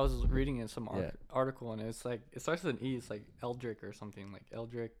 like I was reading in some Yeah. article and it's like it starts with an E. It's like Eldrick or something like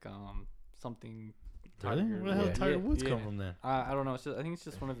Eldrick something. really? Tiger. Where the hell Yeah. did Tiger Yeah, Woods come yeah. from then? I don't know. I think it's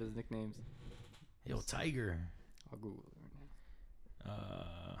just one of his nicknames. Yo, Tiger. I'll Google it right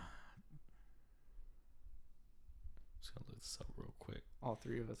now. Just gonna look this up real quick. All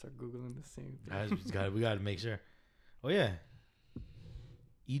three of us are googling the same thing. Guys, we gotta make sure. Oh yeah,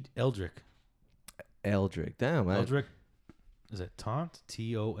 Eldrick. Eldrick. Damn, man. Eldrick. Is it Taunt?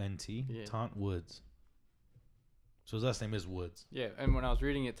 T-O-N-T. Yeah. Taunt Woods. So his last name is Woods. Yeah, and when I was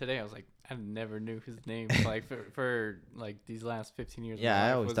reading it today, I was like, I never knew his name. Like for like these last 15 years. of Yeah, my I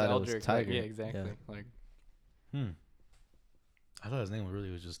life always thought it was Eldrick. Tiger. Like, yeah, exactly. Yeah. Like I thought his name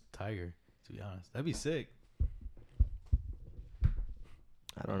really was just Tiger. To be honest, that'd be sick.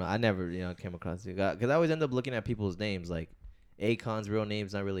 I don't know. I never, came across it. Because I always end up looking at people's names. Like, Akon's real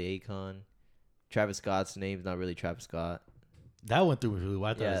name's not really Akon. Travis Scott's name's not really Travis Scott. That went through me really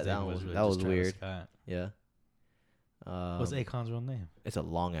well. I thought Yeah, his that name was was- really that just was Travis weird. Scott. Yeah. What's Akon's real name? It's a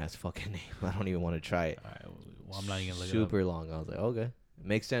long-ass fucking name. I don't even want to try it. All right, well, I'm not even gonna look Super long. I was like, okay. It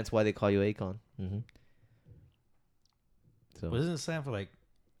makes sense why they call you Akon. Mm-hmm. it So, up. But isn't it stand for like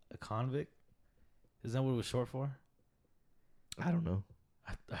a convict? Is that what it was short for? I don't know.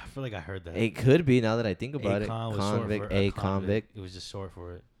 I feel like I heard that. It could be now that I think about Akon it. was short Convict, for a convict. convict. It was just short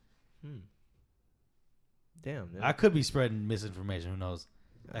for it. Damn. Man. I could be spreading misinformation. Who knows?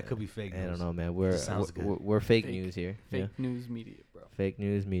 That could be fake news. I don't know, man. We're Just sounds good. we're fake Fake- news here. fake Yeah. news media, bro. Fake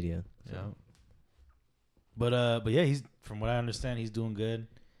news media. Yeah. But yeah, he's from what I understand, he's doing good.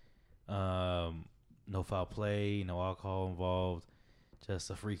 No foul play, no alcohol involved, just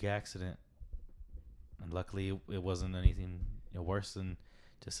a freak accident. And luckily, it wasn't anything worse than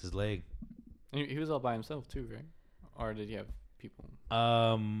just his leg. He was all by himself too, right? Or did he have people?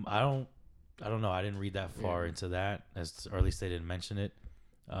 I don't know. I didn't read that far Yeah. into that, or at least they didn't mention it.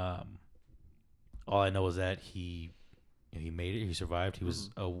 All I know is that he made it. He survived. He was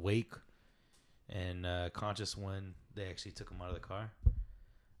awake and conscious when they actually took him out of the car.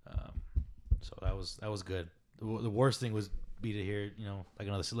 So that was good. The worst thing was be to hear like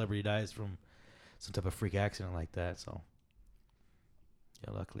another celebrity dies from some type of freak accident like that. So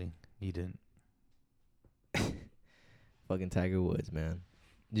yeah, luckily he didn't. Fucking Tiger Woods, man.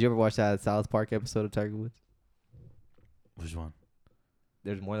 Did you ever watch that South Park episode of Tiger Woods? Which one?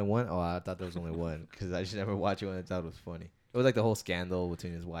 There's more than one? Oh, I thought there was only one. Because I just never watched it when I thought it was funny. It was like the whole scandal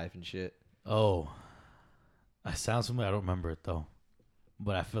between his wife and shit. Oh, that sounds familiar. I don't remember it though,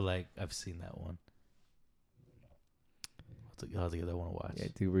 but I feel like I've seen that one. I'll have to give that one a watch. Yeah,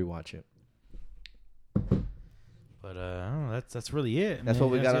 do rewatch it. But I don't know, that's really it. That's man.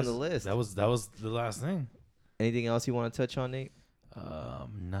 what we got on just- the list. That was the last thing. Anything else you want to touch on, Nate?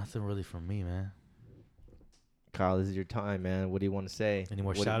 Nothing really from me, man. Kyle, this is your time, man. What do you want to say? Any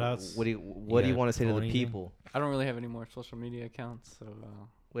more What shout outs? What do you want to say to throw the anything? people? I don't really have any more social media accounts, so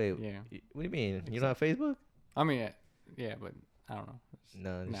Wait, Yeah. what do you mean? You don't have Facebook? I mean, yeah, but I don't know.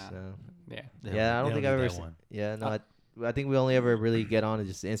 No, just, Nah. no. Yeah. Yeah, I don't think I've ever. that one. Yeah, no, I think we only ever really get on to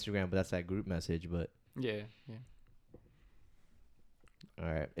just Instagram, but that's that group message. But Yeah. Yeah.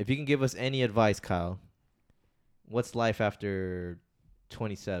 all right, if you can give us any advice, Kyle, what's life after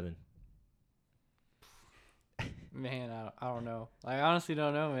 27? Man, I don't know. Like, I honestly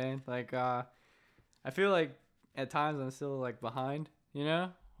don't know, man. Like, I feel like at times I'm still like behind, you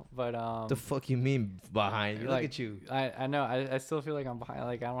know. But The fuck you mean behind? like, Look at you. I know. I still feel like I'm behind.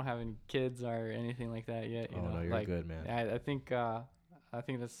 Like, I don't have any kids or anything like that yet. You Oh know, no, you're like, good, man. I think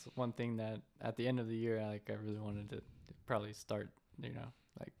that's one thing that at the end of the year, I really wanted to probably start, you know,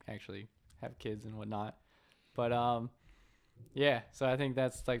 like actually have kids and whatnot. But yeah. So I think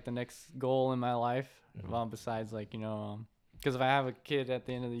that's like the next goal in my life. Mhm. Besides like, you know, because if I have a kid at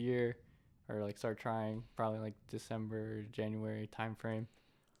the end of the year, or like start trying probably like December, January time frame,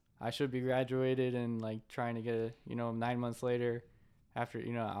 I should be graduated and like trying to get a, you know, 9 months later, after,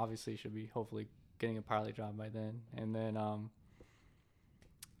 you know, obviously should be hopefully getting a pilot job by then, and then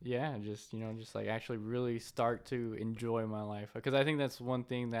yeah, just, you know, just like actually really start to enjoy my life, because I think that's one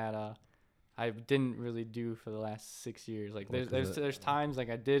thing that I didn't really do for the last 6 years. Like Well, 'cause there's times like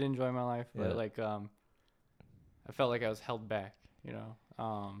I did enjoy my life, but Yeah. like I felt like I was held back, you know.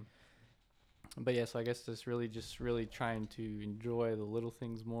 But yeah, so I guess just really trying to enjoy the little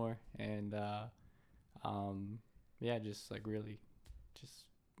things more, and yeah, just like really just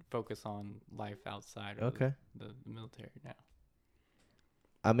focus on life outside of Okay. the military now.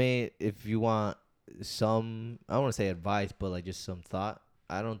 I mean, if you want some, I don't want to say advice, but like just some thought,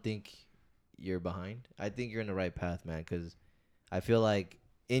 I don't think you're behind. I think you're in the right path, man, because I feel like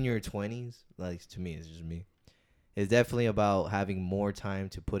in your 20s, like to me, it's just me, it's definitely about having more time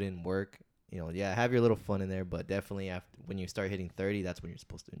to put in work. You know, yeah, have your little fun in there, but definitely after when you start hitting 30, that's when you're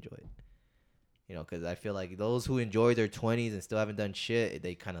supposed to enjoy it. You know, because I feel like those who enjoy their 20s and still haven't done shit,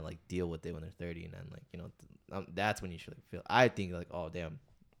 they kind of like deal with it when they're 30, and then like, you know, that's when you should feel. I think like, oh damn,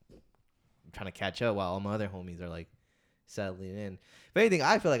 I'm trying to catch up while all my other homies are like settling in. If anything,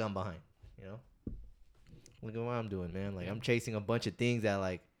 I feel like I'm behind. You know, look at what I'm doing, man. Like I'm chasing a bunch of things that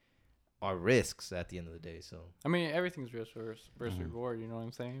like are risks at the end of the day. So I mean, everything's risk versus Mhm. reward, you know what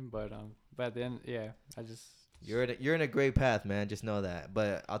I'm saying? But at the end, yeah, I just you're in a great path, man. Just know that.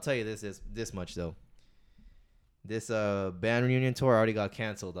 But I'll tell you this much though. This band reunion tour already got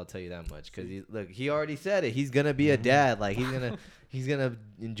canceled. I'll tell you that much, because he already said it. He's gonna be a dad. Like he's gonna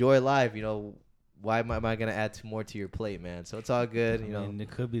enjoy life. You know, why am I gonna add more to your plate, man? So it's all good. You know, And it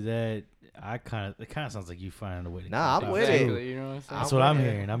could be that it kind of sounds like you finding a way to. Nah, catch I'm up. with it. exactly, you know what I'm saying? That's what I'm with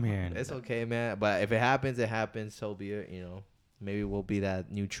it. hearing. I'm hearing. It's okay, man. But if it happens, it happens. So be it. You know, maybe we'll be that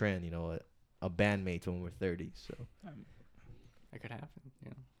new trend. You know, a bandmate when we're 30. So That could happen, you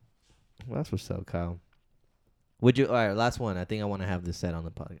know. well, that's what's up, Kyle. Would you? All right, last one. I think I want to have this said on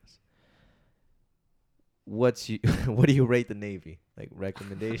the podcast. What do you rate the Navy? Like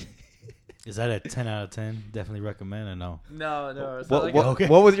recommendation? Is that a 10 out of 10? Definitely recommend or no? No.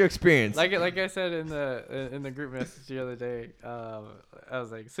 What was your experience? Like I said in the group message the other day, I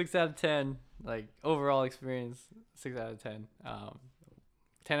was like 6 out of 10, like overall experience 6 out of 10.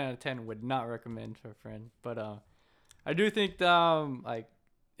 10 out of 10 would not recommend for a friend, but I do think like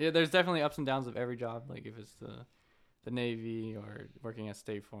yeah, there's definitely ups and downs of every job. Like if it's the Navy or working at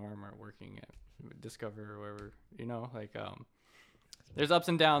State Farm or working at Discover or wherever, you know, like there's ups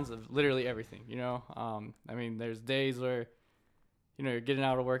and downs of literally everything, you know. I mean, there's days where, you know, you're getting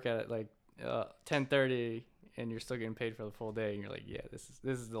out of work at like 10:30 and you're still getting paid for the full day, and you're like, yeah, this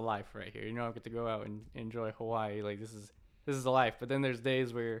is the life right here. You know, I get to go out and enjoy Hawaii. Like this is the life. But then there's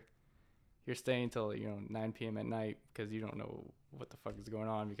days where you're staying till, you know, 9 p.m. at night because you don't know what the fuck is going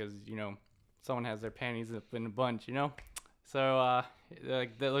on, because, you know, someone has their panties up in a bunch, you know. So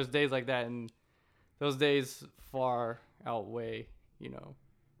like there's days like that, and those days far outweigh, you know,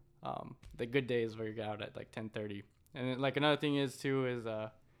 the good days where you get out at like 10:30. And then, like another thing is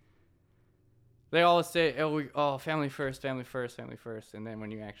they always say, family first, family first, family first, and then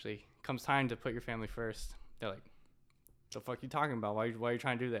when you actually comes time to put your family first, they're like, the fuck you talking about? Why are you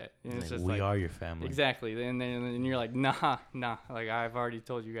trying to do that? And it's just we like, are your family. exactly. And then you're like, nah. Like I've already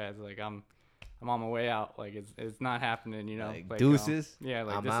told you guys, like I'm on my way out. Like it's not happening. You know, like deuces. Yeah,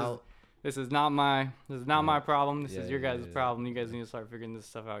 like I'm out. This is not my problem. This is your guys' yeah. problem. You guys need to start figuring this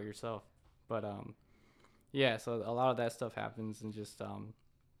stuff out yourself. But yeah. So a lot of that stuff happens, and just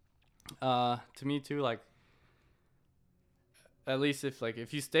to me too, like at least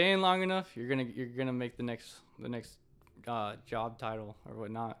if you stay in long enough, you're gonna make the next job title or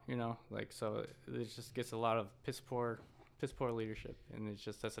whatnot, you know, like, so it just gets a lot of piss poor piss poor leadership, and it's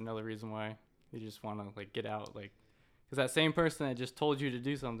just that's another reason why you just want to like get out, like, because that same person that just told you to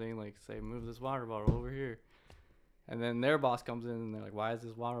do something, like say move this water bottle over here, and then their boss comes in and they're like, why is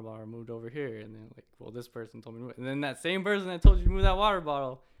this water bottle moved over here? And they're like, well, this person told me to move it. And then that same person that told you to move that water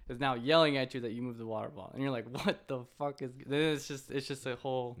bottle is now yelling at you that you moved the water bottle, and you're like, what the fuck is? Then it's just a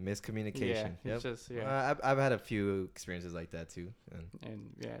whole Miscommunication. Yeah, Yep. it's just I've had a few experiences like that too, and and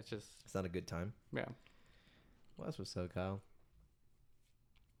yeah, it's not a good time. yeah. Well, that's what's up, Kyle.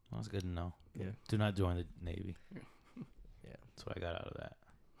 Well, that's good to know. Yeah. Do not join the Navy. Yeah. That's what I got out of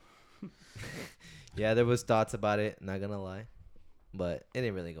that. Yeah, there was thoughts about it. Not gonna lie, but it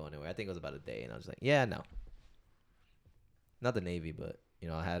didn't really go anywhere. I think it was about a day, and I was like, yeah, no. Not the Navy, but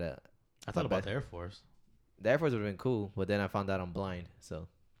I had a. I thought about the Air Force. The Air Force would have been cool, but then I found out I'm blind. So.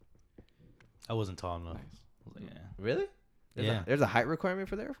 I wasn't tall enough. Nice. I was like, yeah. Really? Yeah. There's a height requirement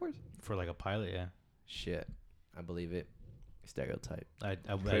for the Air Force? For like a pilot, yeah. Shit. I believe it. Stereotype. I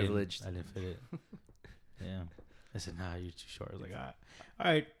Privileged. I didn't fit it. Yeah. I said, nah, you're too short. I was like,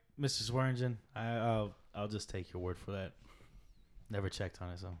 all right, Mr. Swearingen, I'll just take your word for that. Never checked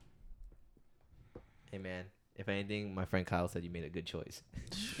on it, so. Hey, man. If anything, my friend Kyle said you made a good choice.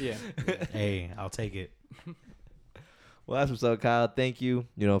 Yeah. Hey, I'll take it. Well, that's what's up, Kyle. Thank you,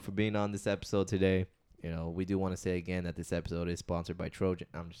 for being on this episode today. We do want to say again that this episode is sponsored by Trojan.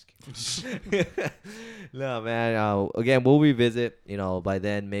 I'm just kidding. No, man. Again, we'll revisit. By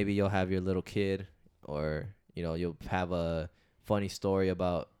then, maybe you'll have your little kid, or you'll have a funny story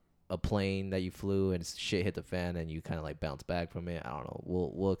about a plane that you flew and shit hit the fan and you kind of like bounce back from it. I don't know.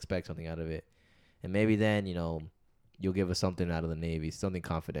 We'll expect something out of it, and maybe then you'll give us something out of the Navy, something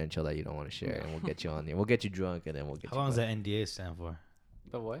confidential that you don't want to share, and we'll get you on there. We'll get you drunk, and then we'll get. How long does that NDA stand for?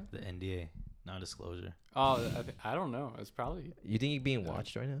 The what? The NDA, non-disclosure. Oh, I don't know. It's probably You think you're being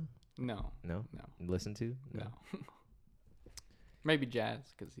watched right now? no. No. No. Listen to? No. Maybe Jazz,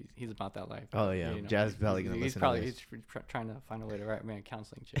 because he's about that life. Oh yeah, Jazz is probably gonna he's listen. probably to this. he's trying to find a way to write me a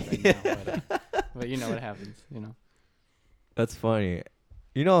counseling shit right now. But you know what happens, That's funny.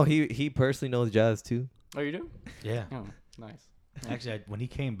 He personally knows Jazz too. Oh, you do? Yeah. Oh, nice. Actually, when he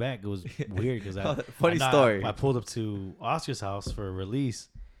came back, it was weird because Funny story. I pulled up to Oscar's house for a release,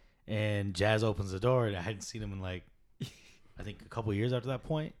 and Jazz opens the door, and I hadn't seen him in like, I think a couple years after that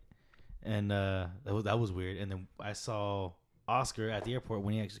point, and that was weird. And then I saw Oscar at the airport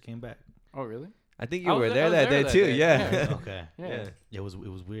when he actually came back. Oh, really? I think I you was were there- there I that was there day that too. day. Yeah. Yeah. Okay. Yeah. It was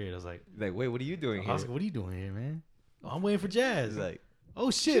weird. I was like, Like, wait, what are you doing here? Oscar, what are you doing here, man? Oh, I'm waiting for Jazz. He's like, oh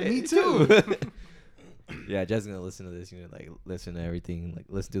shit, me shit, too. yeah, Jazz is gonna listen to this. Like, listen to everything. Like,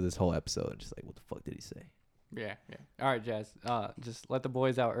 listen to this whole episode. Just like, what the fuck did he say? Yeah. All right, Jazz. Just let the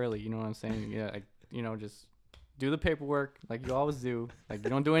boys out early. You know what I'm saying? Yeah. Just do the paperwork like you always do. Like you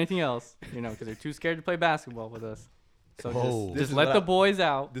don't do anything else. Because they're too scared to play basketball with us. So Oh. This just is let what the boys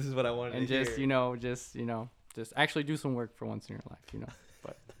out This is what I wanted and to just hear. just actually do some work for once in your life.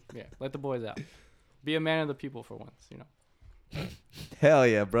 But yeah, let the boys out. Be a man of the people for once. Hell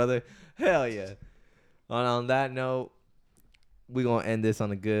yeah, brother. Hell yeah. On that note, we're going to end this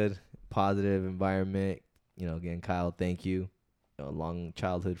on a good, positive environment. Again, Kyle, thank you. A long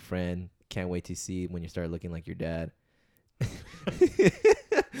childhood friend. Can't wait to see when you start looking like your dad.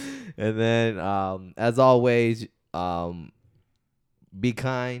 And then, as always, be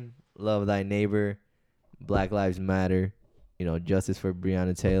kind. Love thy neighbor. Black Lives Matter. Justice for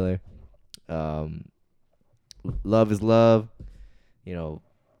Breonna Taylor. Love is love.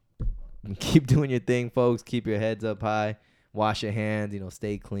 Keep doing your thing, folks. Keep your heads up high. Wash your hands.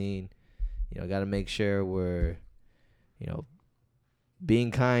 Stay clean. Got to make sure we're,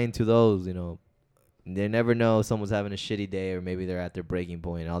 being kind to those. They never know someone's having a shitty day, or maybe they're at their breaking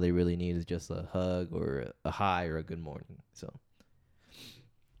point. All they really need is just a hug or a hi or a good morning. So,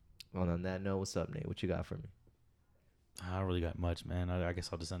 on that note, what's up, Nate? What you got for me? I don't really got much, man. I guess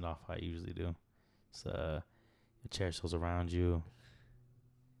I'll just end off how I usually do. So, cherish those around you.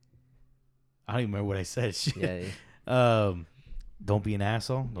 I don't even remember what I said. Shit. Yeah. Don't be an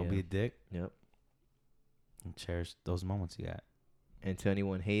asshole. Don't be Yeah. a dick. Yep. And cherish those moments you got. And to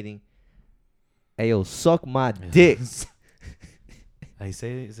anyone hating, hey, yo, suck my dick. How you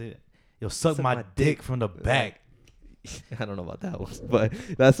say it? Yo, suck my dick from the back. I don't know about that one, but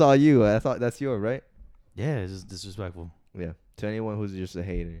that's all you. I thought that's yours, right? Yeah, it's just disrespectful. Yeah. To anyone who's just a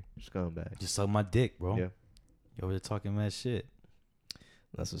hater, just come back. Just suck my dick, bro. Yeah. You over there talking mad shit.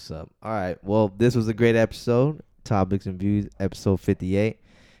 That's what's up. All right. Well, this was a great episode. Topics and Views, episode 58.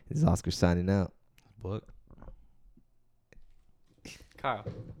 This is Oscar signing out. Book. Kyle.